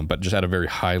 but just at a very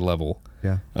high level.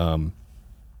 Yeah.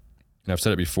 And I've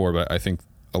said it before, but I think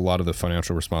a lot of the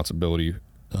financial responsibility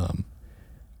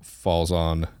falls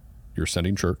on your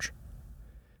sending church.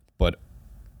 But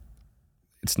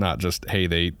it's not just, hey,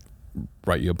 they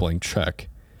write you a blank check.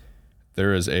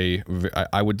 There is you have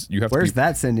to. Where's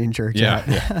that sending church?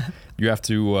 Yeah. You have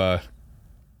to.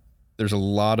 There's a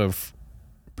lot of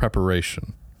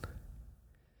preparation.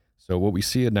 So what we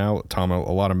see now, Tom,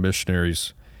 a lot of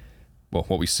missionaries. Well,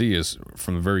 what we see is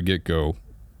from the very get-go,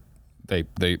 they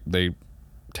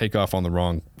take off on the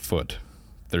wrong foot.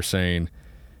 They're saying,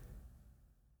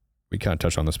 we kind of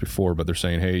touched on this before, but they're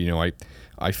saying, hey,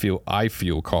 I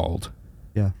feel called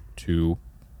to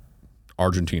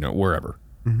Argentina, wherever,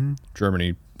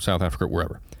 Germany, South Africa,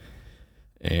 wherever.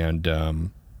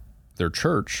 And their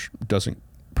church doesn't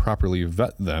properly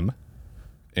vet them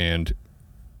and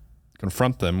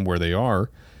confront them where they are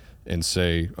and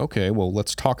say, okay, well,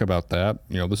 let's talk about that.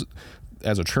 This,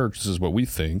 as a church, this is what we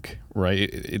think, right?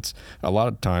 It's a lot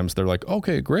of times they're like,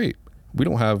 okay, great. We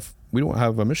don't have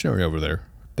a missionary over there.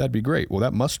 That'd be great. Well,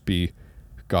 that must be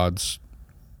God's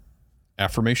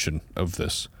affirmation of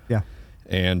this. Yeah.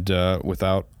 And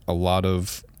without a lot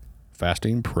of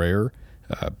fasting, prayer,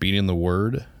 being in the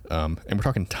Word, and we're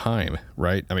talking time,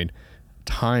 right? I mean,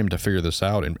 time to figure this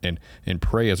out and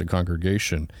pray as a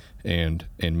congregation and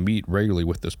meet regularly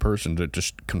with this person to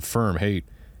just confirm, hey,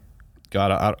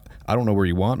 God, I don't know where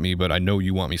you want me, but I know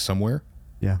you want me somewhere.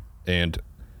 Yeah. And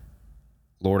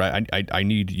Lord, I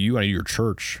need you. I need your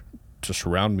church to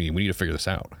surround me. We need to figure this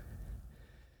out.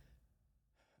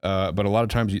 But a lot of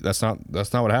times that's not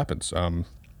what happens.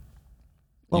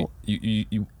 Well,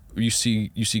 you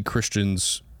see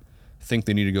Christians think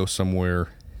they need to go somewhere,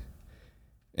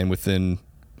 and within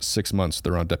 6 months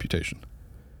they're on deputation.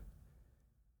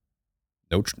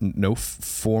 No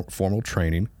formal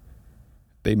training.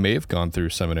 They may have gone through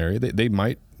seminary. They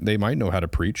might know how to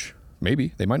preach.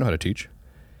 Maybe they might know how to teach.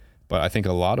 But I think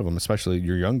a lot of them, especially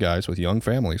your young guys with young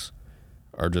families,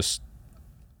 are just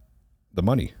the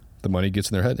money. The money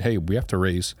gets in their head. Hey, we have to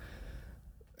raise.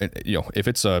 And, if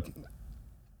it's a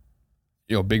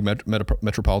big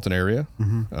metropolitan area,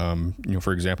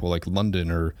 for example, like London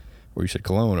or you said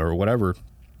Cologne or whatever,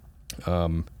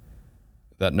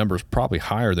 that number is probably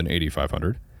higher than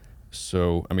 8,500.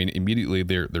 So, I mean, immediately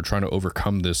they're trying to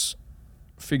overcome this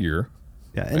figure.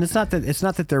 Yeah, and it's not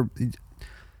that they're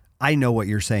I know what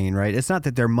you're saying, right? It's not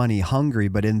that they're money hungry,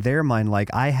 but in their mind, like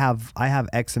I have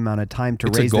X amount of time to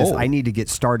raise this. I need to get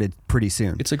started pretty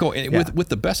soon. It's a goal with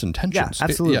the best intentions. Yeah,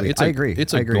 absolutely. I agree.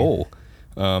 It's a goal.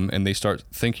 And they start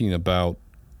thinking about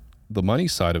the money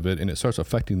side of it, and it starts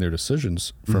affecting their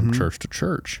decisions from church to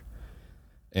church.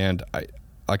 And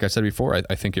like I said before,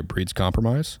 I think it breeds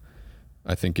compromise.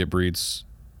 I think it breeds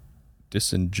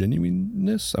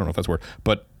disingenuousness. I don't know if that's a word,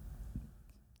 but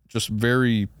just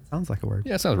very... Sounds like a word.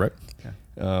 Yeah, it sounds right.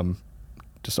 Yeah.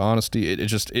 Dishonesty.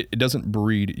 It doesn't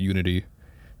breed unity.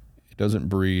 It doesn't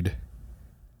breed,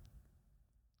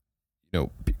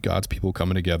 God's people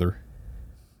coming together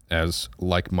as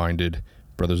like-minded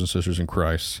brothers and sisters in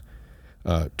Christ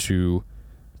to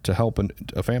help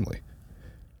a family.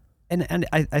 And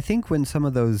I think when some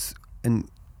of those, and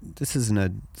this isn't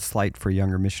a slight for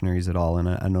younger missionaries at all, and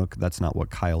I know that's not what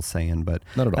Kyle's saying, but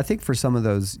not at all. I think for some of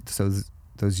those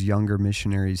younger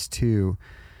missionaries too,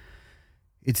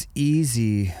 it's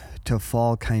easy to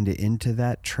fall kind of into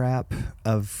that trap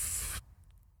of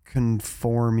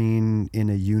conforming in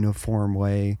a uniform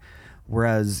way.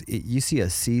 Whereas you see a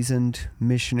seasoned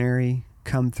missionary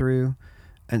come through,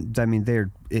 and I mean,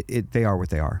 they are what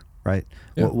they are, right?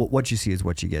 Yeah. What you see is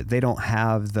what you get. They don't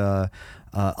have the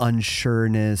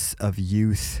unsureness of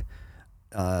youth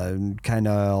kind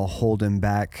of holding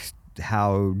back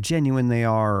how genuine they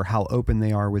are or how open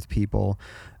they are with people.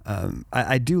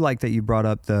 I do like that you brought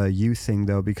up the youth thing,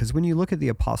 though, because when you look at the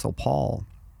Apostle Paul,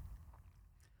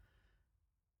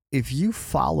 if you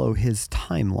follow his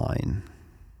timeline,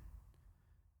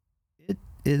 it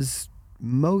is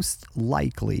most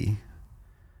likely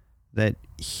that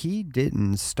he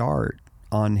didn't start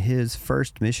on his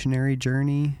first missionary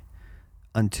journey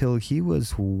until he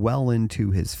was well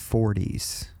into his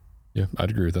 40s. Yeah,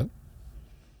 I'd agree with that.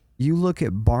 You look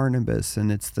at Barnabas,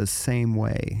 and it's the same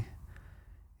way.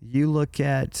 You look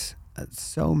at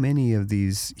so many of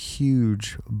these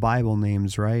huge Bible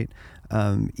names, right?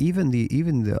 Even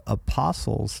the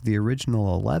apostles, the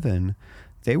original 11,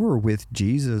 they were with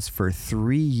Jesus for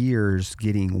 3 years,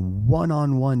 getting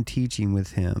one-on-one teaching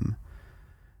with him,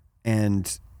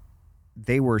 and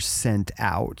they were sent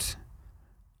out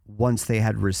once they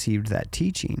had received that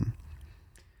teaching.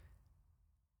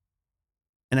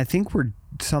 And I think we're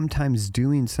sometimes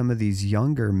doing some of these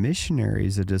younger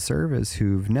missionaries a disservice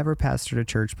who've never pastored a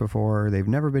church before. They've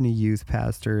never been a youth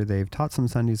pastor. They've taught some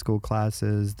Sunday school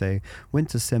classes. They went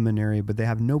to seminary, but they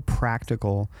have no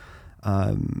practical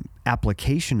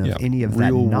application of any of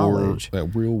that knowledge.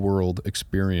 That real world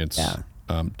experience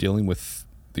dealing with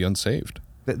the unsaved.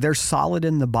 They're solid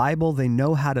in the Bible. They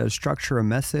know how to structure a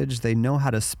message. They know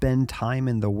how to spend time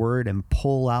in the Word and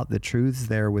pull out the truths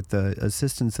there with the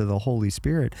assistance of the Holy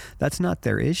Spirit. That's not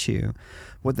their issue.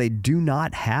 What they do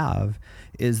not have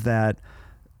is that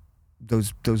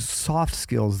those soft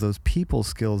skills, those people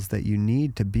skills that you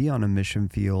need to be on a mission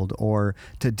field or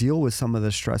to deal with some of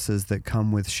the stresses that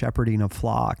come with shepherding a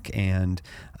flock and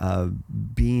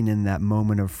being in that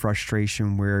moment of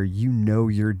frustration where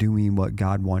you're doing what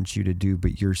God wants you to do,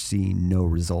 but you're seeing no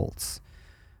results.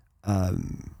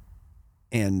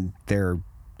 And they're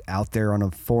out there on a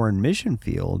foreign mission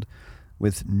field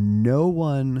with no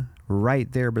one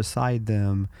right there beside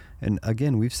them. And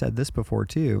again, we've said this before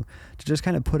too, to just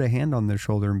kind of put a hand on their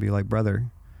shoulder and be like, brother,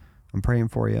 I'm praying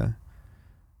for you.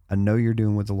 I know you're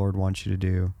doing what the Lord wants you to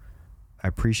do. I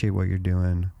appreciate what you're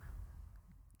doing.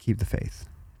 Keep the faith.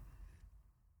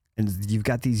 And you've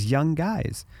got these young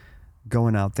guys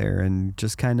going out there and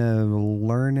just kind of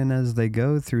learning as they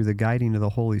go through the guiding of the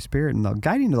Holy Spirit. And the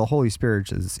guiding of the Holy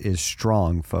Spirit is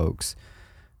strong, folks.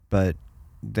 But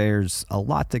there's a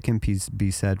lot that can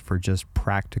be said for just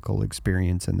practical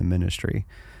experience in the ministry.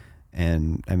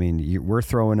 And I mean, we're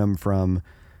throwing them from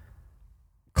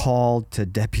call to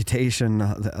deputation,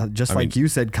 like you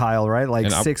said, Kyle, right? Like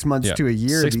 6 months to a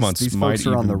year. 6 months. These folks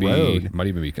are on the road. Might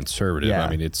even be conservative. Yeah. I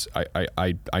mean, it's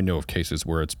I know of cases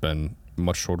where it's been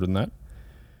much shorter than that.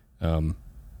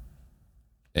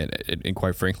 And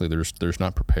quite frankly, there's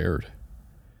not prepared.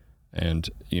 And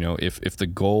if the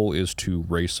goal is to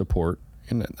raise support,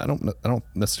 and I don't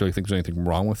necessarily think there's anything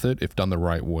wrong with it if done the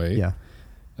right way. Yeah.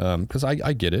 Because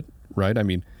I get it, right? I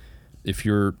mean, if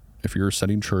your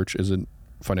ascending church isn't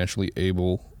financially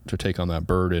able to take on that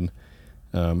burden,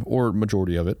 or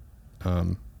majority of it,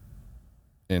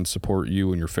 and support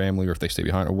you and your family, or if they stay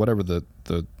behind, or whatever the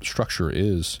structure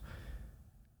is,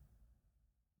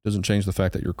 doesn't change the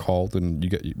fact that you're called, and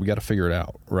we got to figure it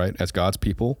out, right? As God's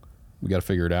people, we got to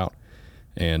figure it out.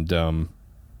 And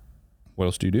what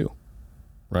else do you do?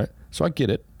 Right? So I get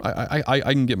it.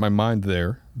 I can get my mind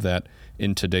there that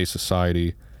in today's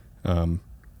society,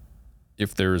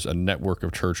 if there's a network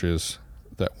of churches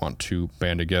that want to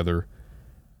band together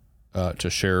to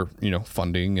share,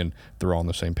 funding, and they're all on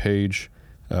the same page,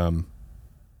 I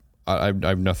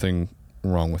have nothing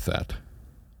wrong with that.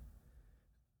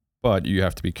 But you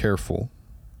have to be careful.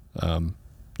 You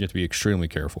have to be extremely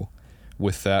careful.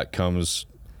 With that comes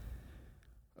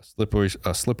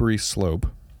a slippery slope,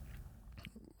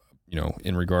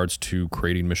 in regards to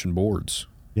creating mission boards.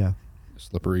 Yeah.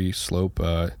 Slippery slope,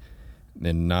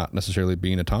 and not necessarily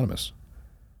being autonomous.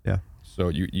 Yeah. So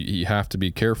you have to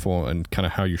be careful and kind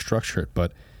of how you structure it,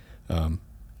 but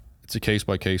it's a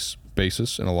case-by-case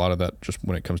basis, and a lot of that just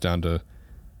when it comes down to,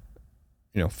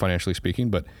 financially speaking.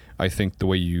 But I think the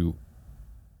way you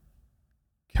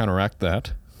counteract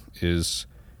that is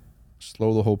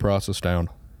slow the whole process down.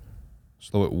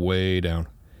 Slow it way down.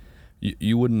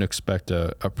 You wouldn't expect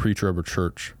a preacher of a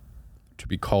church to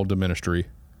be called to ministry,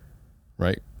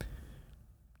 right?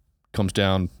 Comes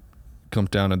down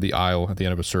at the aisle at the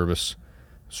end of a service,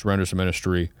 surrenders to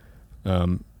ministry.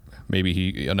 Maybe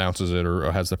he announces it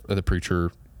or has the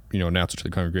preacher, announce it to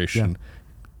the congregation. Yeah.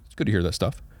 It's good to hear that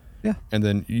stuff. Yeah. And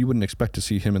then you wouldn't expect to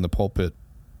see him in the pulpit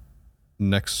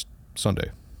next Sunday.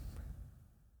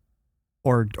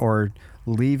 Or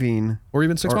leaving, or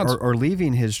even 6 months, or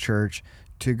leaving his church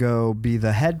to go be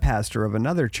the head pastor of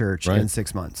another church in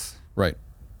 6 months. Right.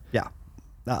 Yeah.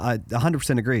 I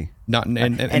 100% agree.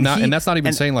 And that's not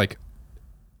even saying like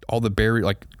all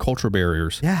the cultural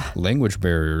barriers, language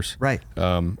barriers, right?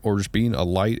 Or just being a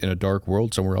light in a dark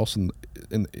world somewhere else on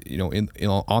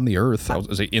the earth. I was going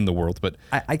to say in the world, but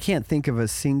I can't think of a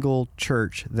single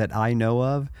church that I know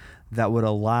of that would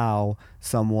allow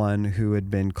someone who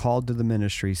had been called to the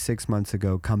ministry 6 months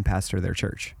ago come pastor their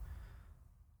church.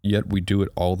 Yet we do it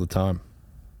all the time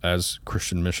as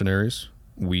Christian missionaries.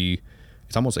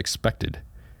 It's almost expected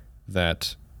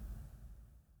that,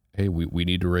 hey, we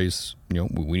need to raise,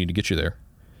 we need to get you there.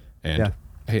 And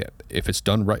hey, if it's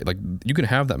done right, like you can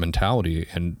have that mentality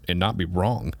and not be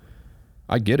wrong.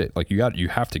 I get it. Like you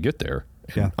have to get there.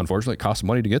 And unfortunately it costs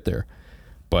money to get there.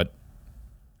 But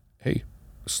hey,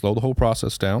 slow the whole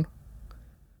process down.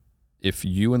 If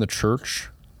you and the church,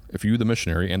 the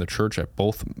missionary and the church have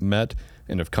both met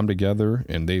and have come together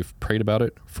and they've prayed about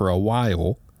it for a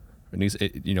while,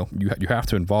 you have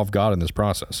to involve God in this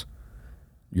process.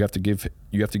 You have to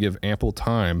give ample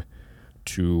time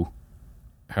to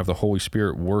have the Holy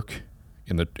Spirit work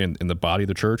in the body of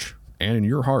the church and in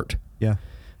your heart. Yeah.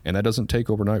 And that doesn't take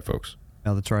overnight, folks.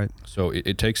 No, that's right. So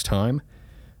it takes time.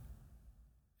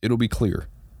 It'll be clear,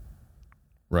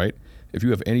 right? If you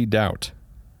have any doubt,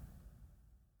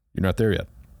 you're not there yet.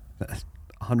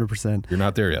 100%. You're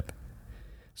not there yet.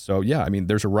 So yeah, I mean,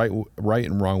 there's a right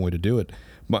and wrong way to do it.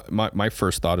 My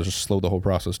first thought is just slow the whole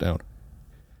process down.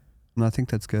 No, I think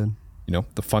that's good.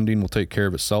 The funding will take care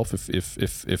of itself if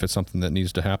it's something that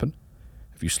needs to happen.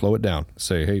 If you slow it down,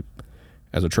 say, hey,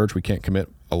 as a church, we can't commit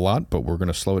a lot, but we're going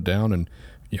to slow it down. And,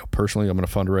 personally, I'm going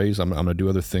to fundraise. I'm going to do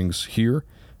other things here.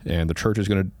 And the church is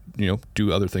going to,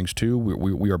 do other things too.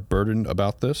 We are burdened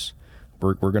about this.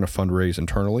 We're going to fundraise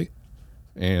internally.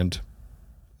 And,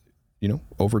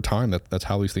 over time, that's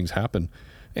how these things happen.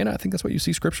 And I think that's what you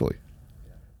see scripturally.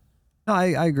 No,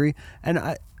 I agree.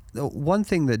 And one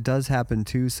thing that does happen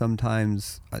too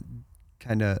sometimes,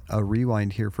 kind of a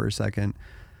rewind here for a second.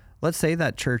 Let's say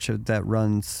that church that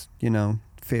runs,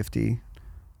 50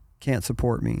 can't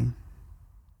support me.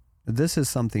 This is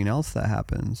something else that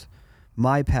happens.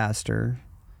 My pastor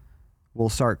will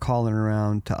start calling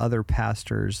around to other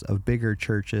pastors of bigger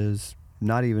churches,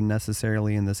 not even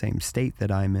necessarily in the same state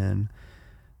that I'm in,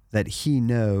 that he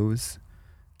knows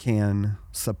can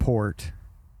support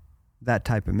that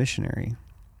type of missionary.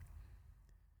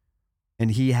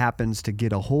 And he happens to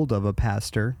get a hold of a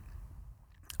pastor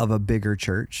of a bigger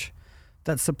church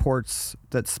that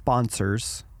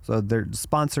sponsors. So their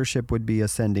sponsorship would be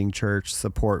Ascending Church,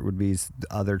 support would be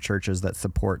other churches that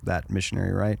support that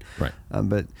missionary, right? Right.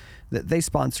 But they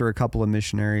sponsor a couple of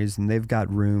missionaries, and they've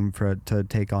got room to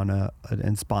take on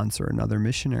and sponsor another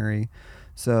missionary.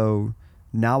 So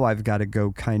now I've got to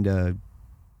go kind of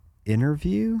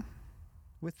interview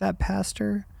with that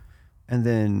pastor, and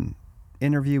then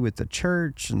interview with the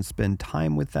church and spend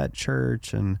time with that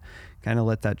church and kind of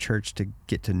let that church to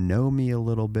get to know me a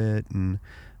little bit. And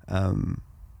I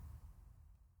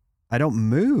don't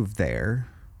move there.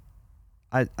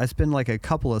 I spend like a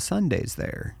couple of Sundays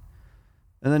there.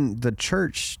 And then the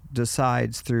church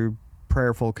decides through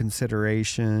prayerful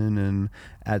consideration and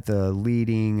at the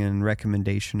leading and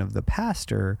recommendation of the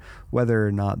pastor whether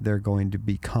or not they're going to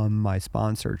become my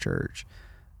sponsor church.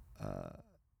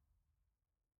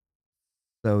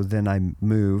 So then I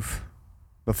move.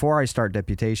 Before I start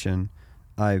Deputation,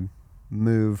 I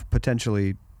move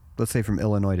potentially, let's say from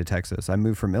Illinois to Texas. I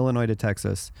move from Illinois to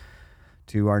Texas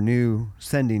to our new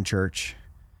sending church,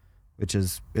 which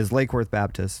is Lake Worth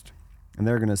Baptist, and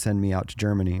they're going to send me out to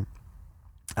Germany.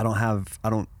 I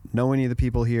don't know any of the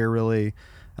people here really.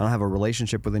 I don't have a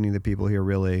relationship with any of the people here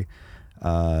really.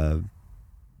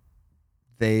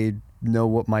 They know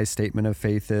what my statement of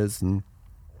faith is, and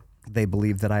they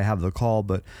believe that I have the call.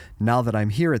 But now that I'm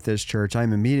here at this church,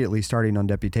 I'm immediately starting on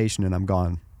deputation and I'm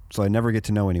gone. So I never get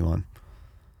to know anyone.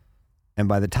 And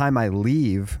by the time I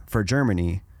leave for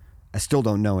Germany, I still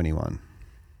don't know anyone.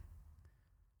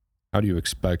 How do you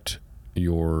expect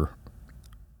your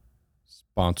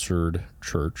sponsored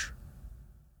church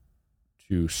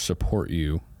to support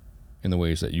you in the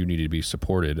ways that you need to be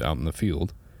supported out in the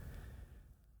field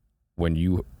when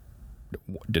you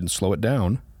didn't slow it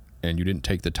down and you didn't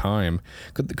take the time?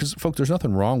 Because, folks, there's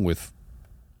nothing wrong with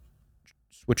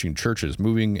switching churches,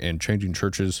 moving and changing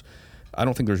churches. I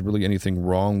don't think there's really anything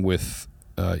wrong with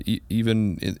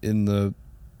even in the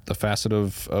facet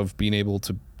of being able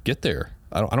to get there.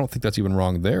 I don't think that's even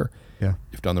wrong there. Yeah,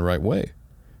 if done the right way.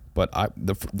 But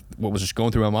what was just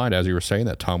going through my mind as you were saying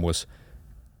that, Tom, was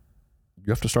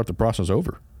you have to start the process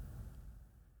over.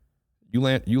 You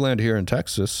land here in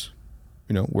Texas,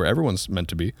 where everyone's meant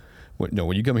to be.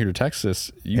 When you come here to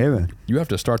Texas, you have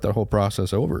to start that whole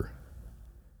process over.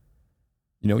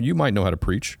 You might know how to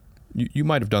preach. You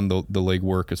might have done the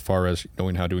legwork as far as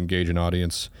knowing how to engage an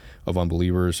audience of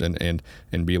unbelievers and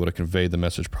be able to convey the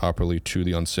message properly to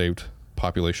the unsaved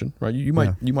population, right? You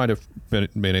might have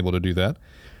been able to do that,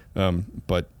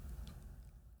 but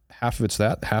half of it's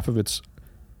that, half of it's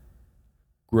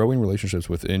growing relationships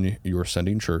within your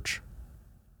sending church,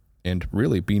 and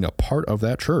really being a part of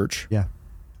that church. Yeah,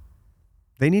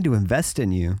 they need to invest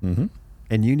in you, mm-hmm.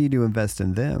 and you need to invest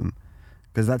in them.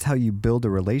 Because that's how you build a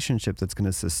relationship that's going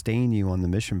to sustain you on the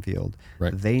mission field.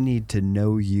 Right. They need to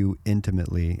know you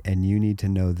intimately, and you need to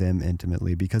know them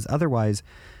intimately. Because otherwise,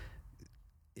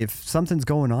 if something's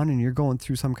going on and you're going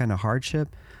through some kind of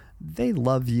hardship, they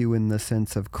love you in the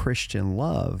sense of Christian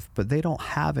love, but they don't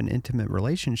have an intimate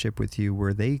relationship with you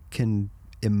where they can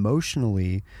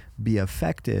emotionally be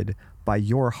affected by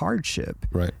your hardship.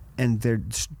 Right. And their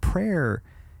prayer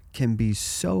can be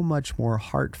so much more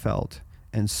heartfelt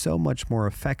and so much more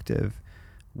effective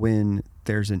when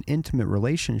there's an intimate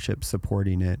relationship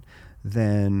supporting it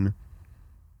than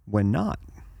when not.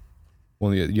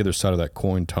 Well, the other side of that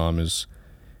coin, Tom, is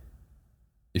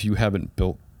if you haven't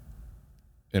built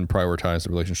and prioritized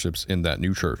the relationships in that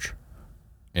new church,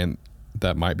 and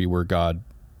that might be where God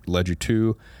led you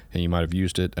to, and you might have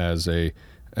used it as a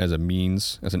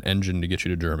means, as an engine to get you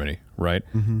to Germany, right?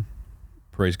 Mm-hmm.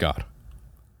 Praise God.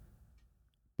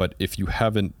 But if you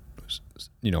haven't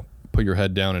put your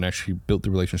head down and actually built the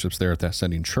relationships there at that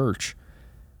sending church,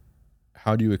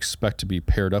 how do you expect to be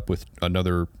paired up with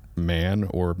another man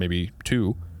or maybe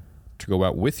two to go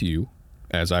out with you,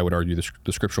 as I would argue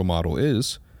the scriptural model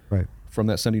is, right, from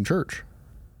that sending church?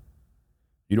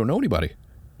 You don't know anybody.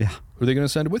 Yeah. Who are they going to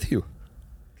send with you?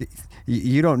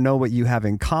 You don't know what you have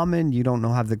in common. You don't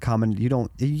know have the common.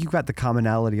 You got the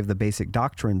commonality of the basic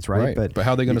doctrines, right? But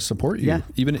how are they going to support you? Yeah.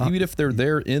 Even if they're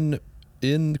there in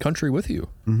country with you,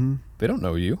 mm-hmm. They don't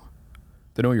know you.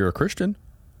 They know you're a Christian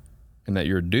and that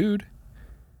you're a dude.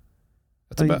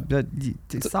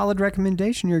 That's solid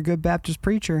recommendation. You're a good Baptist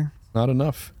preacher. Not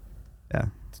enough. Yeah,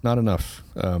 it's not enough.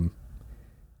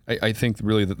 I think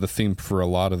really that the theme for a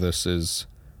lot of this is,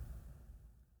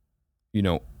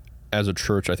 as a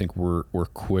church, I think we're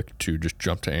quick to just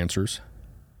jump to answers.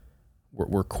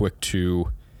 We're quick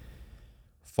to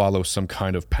follow some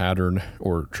kind of pattern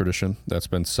or tradition that's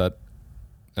been set,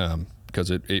 because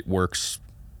it works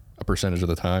a percentage of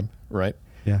the time, right?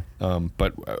 Yeah.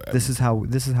 But this is how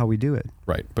we do it,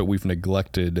 right? But we've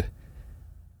neglected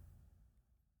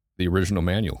the original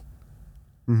manual,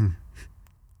 mm-hmm.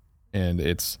 and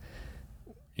it's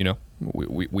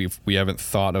we haven't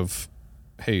thought of,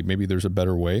 hey, maybe there's a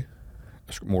better way,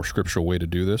 a more scriptural way to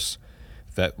do this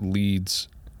that leads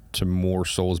to more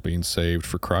souls being saved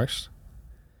for Christ.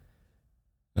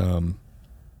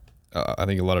 I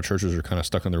think a lot of churches are kind of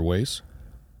stuck in their ways,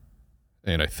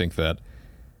 and I think that,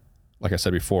 like I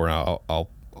said before, and I'll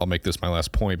make this my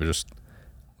last point, but just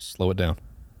slow it down,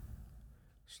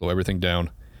 slow everything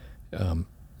down.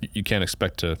 You can't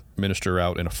expect to minister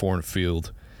out in a foreign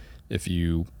field if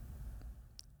you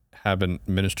haven't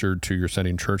ministered to your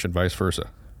sending church, and vice versa.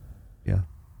 Yeah,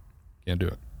 can't do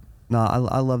it. No,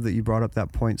 I love that you brought up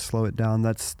that point. Slow it down.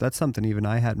 That's something even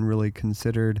I hadn't really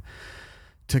considered,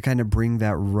 to kind of bring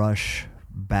that rush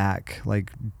back,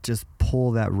 like just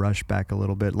pull that rush back a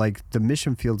little bit. Like the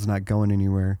mission field's not going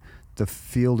anywhere. the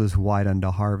field is wide unto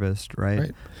harvest,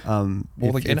 right? Well,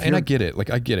 and I get it.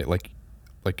 I get it.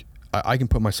 I can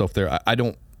put myself there. I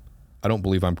don't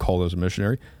believe I'm called as a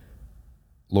missionary.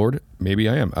 Lord, maybe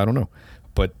I am. I don't know.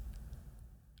 But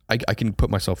I can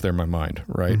put myself there in my mind,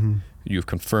 right? Mm-hmm. You've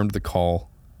confirmed the call.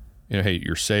 Hey,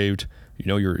 you're saved.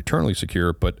 You're eternally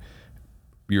secure, but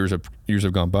years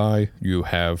have gone by. You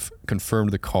have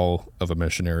confirmed the call of a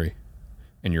missionary,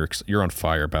 and you're on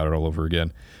fire about it all over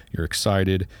again. You're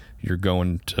excited. You're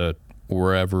going to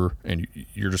wherever, and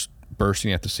you're just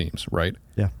bursting at the seams, right?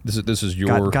 Yeah. This is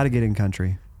your got to get in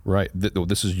country, right?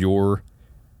 This is your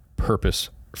purpose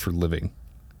for living,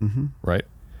 mm-hmm. right?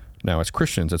 Now, as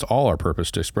Christians, it's all our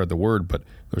purpose to spread the word, but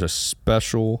there's a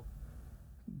special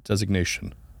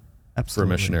designation. Absolutely.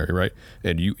 For a missionary, right?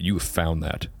 And you have found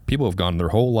that. People have gone their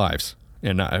whole lives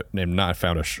and not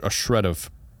found a shred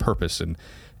of purpose and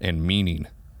meaning.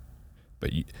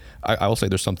 But I will say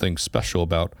there's something special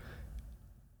about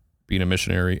being a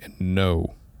missionary and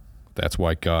know that's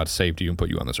why God saved you and put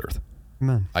you on this earth.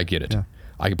 Amen. I get it. Yeah.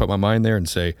 I can put my mind there and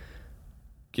say,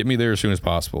 get me there as soon as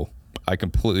possible. I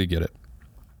completely get it.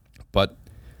 But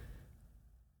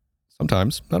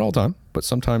sometimes, not all the time, but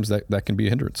sometimes that can be a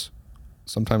hindrance.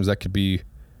 Sometimes that could be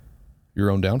your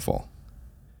own downfall.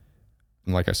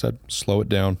 And like I said, slow it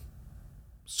down,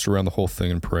 surround the whole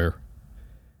thing in prayer,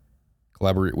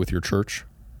 collaborate with your church.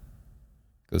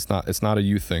 It's not a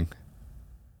youth thing.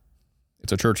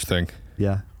 It's a church thing.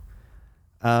 Yeah.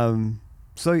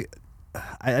 So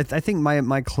I think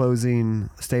my closing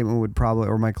statement would probably,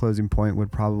 or my closing point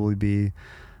would probably be,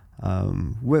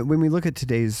 when we look at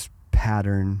today's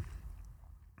pattern,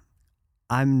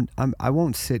 I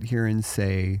won't sit here and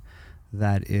say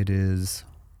that it is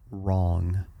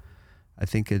wrong. I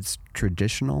think it's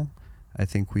traditional. I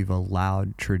think we've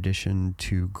allowed tradition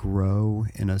to grow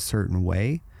in a certain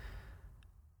way.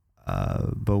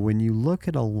 But when you look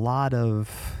at a lot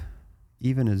of,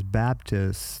 even as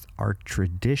Baptists, our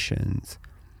traditions,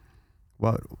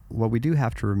 what we do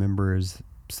have to remember is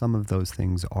some of those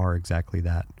things are exactly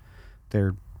that.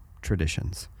 They're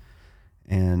traditions.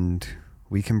 And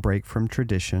we can break from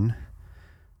tradition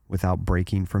without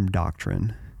breaking from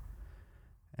doctrine.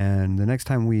 And the next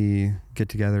time we get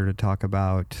together to talk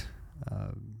about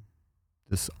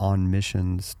this on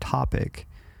missions topic,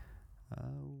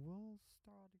 we'll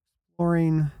start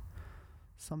exploring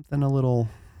something a little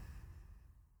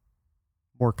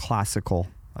more classical,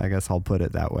 I guess I'll put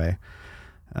it that way,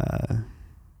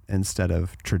 instead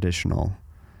of traditional.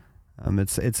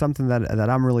 It's something that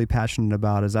I'm really passionate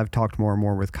about. As I've talked more and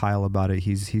more with Kyle about it,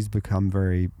 he's become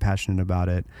very passionate about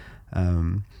it.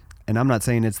 And I'm not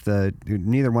saying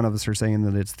neither one of us are saying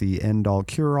that it's the end all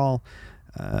cure all.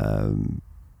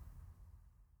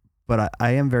 But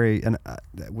I am very, and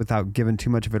without giving too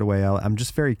much of it away, I'm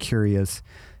just very curious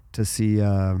to see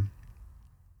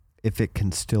if it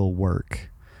can still work.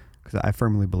 Because I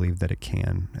firmly believe that it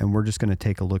can. And we're just going to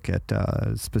take a look at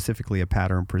specifically a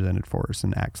pattern presented for us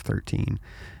in Acts 13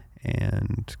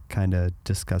 and kind of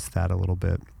discuss that a little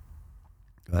bit.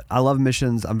 But I love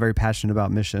missions. I'm very passionate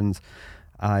about missions.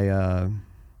 I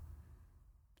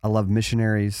love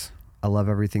missionaries. I love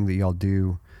everything that y'all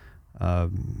do. I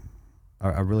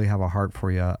really have a heart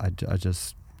for you. I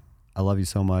love you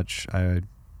so much.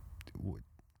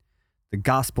 The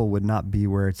gospel would not be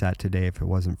where it's at today if it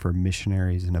wasn't for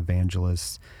missionaries and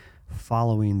evangelists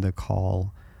following the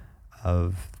call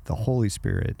of the Holy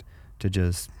Spirit to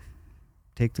just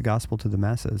take the gospel to the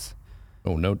masses.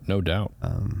 Oh, no doubt.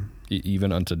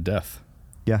 Even unto death.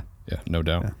 Yeah. Yeah, no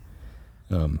doubt.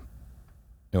 Yeah.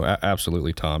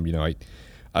 Absolutely, Tom.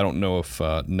 I don't know if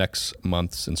next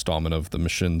month's installment of the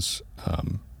missions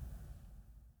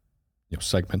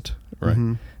segment, right?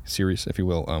 Mm-hmm. Series, if you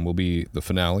will be the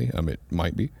finale. It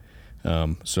might be.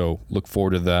 So look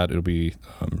forward to that. It'll be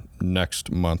next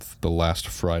month, the last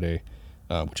Friday,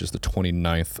 which is the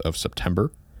 29th of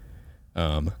September.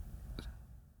 Yeah,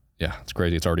 it's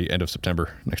crazy. It's already end of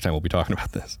September. Next time we'll be talking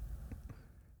about this,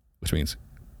 which means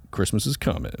Christmas is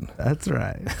coming. That's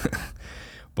right.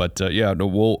 But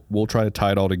we'll try to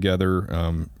tie it all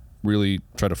together. Really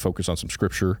try to focus on some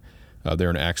scripture there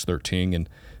in Acts 13 and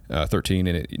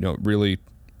it really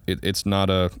it's not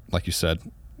a, like you said,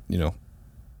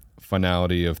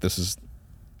 finality of this is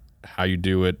how you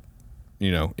do it,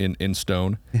 in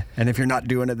stone. And if you're not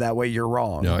doing it that way, you're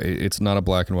wrong. No, it's not a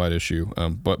black and white issue.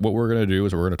 But what we're going to do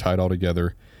is we're going to tie it all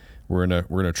together. We're going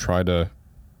to try to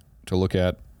look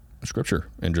at scripture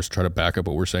and just try to back up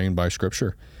what we're saying by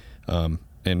scripture.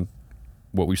 And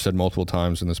what we've said multiple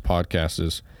times in this podcast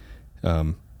is,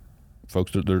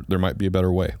 folks, there might be a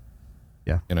better way.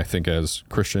 Yeah. And I think as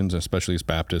Christians, and especially as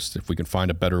Baptists, if we can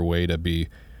find a better way to be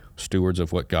stewards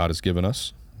of what God has given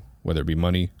us, whether it be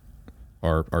money,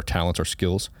 our talents, our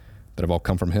skills that have all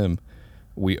come from Him.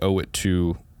 We owe it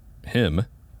to Him,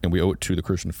 and we owe it to the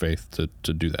Christian faith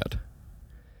to do that.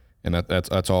 And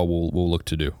that's all we'll look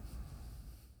to do.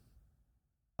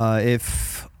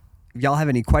 If y'all have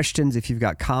any questions, if you've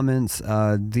got comments,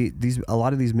 a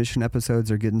lot of these mission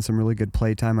episodes are getting some really good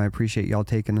playtime. I appreciate y'all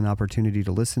taking an opportunity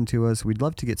to listen to us. We'd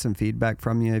love to get some feedback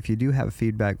from you. If you do have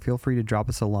feedback, feel free to drop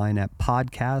us a line at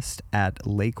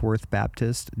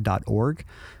podcast@lakeworthbaptist.org.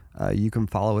 You can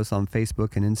follow us on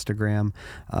Facebook and Instagram.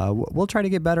 We'll try to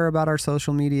get better about our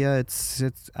social media.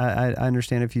 I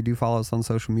understand if you do follow us on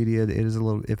social media,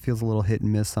 it feels a little hit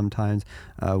and miss sometimes.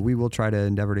 We will try to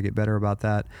endeavor to get better about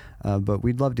that. But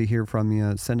we'd love to hear from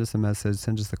you. Send us a message.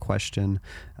 Send us a question.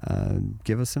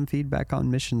 Give us some feedback on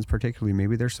missions, particularly.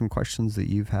 Maybe there's some questions that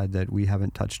you've had that we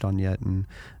haven't touched on yet, and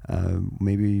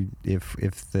maybe if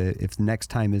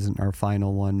next time isn't our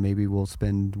final one, maybe we'll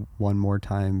spend one more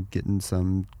time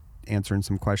answering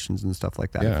some questions and stuff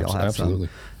like that. Yeah, if y'all have absolutely.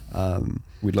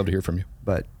 We'd love to hear from you.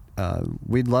 But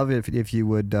we'd love it if you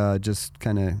would just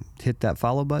kind of hit that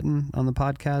follow button on the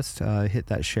podcast, hit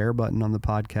that share button on the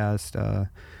podcast.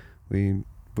 We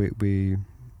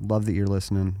love that you're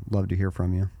listening. Love to hear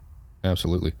from you.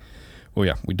 Absolutely. Well,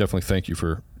 yeah, we definitely thank you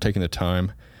for taking the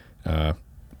time to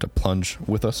plunge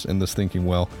with us in this Thinking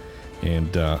Well,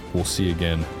 and we'll see you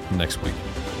again next week.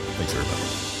 Thanks,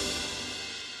 everybody.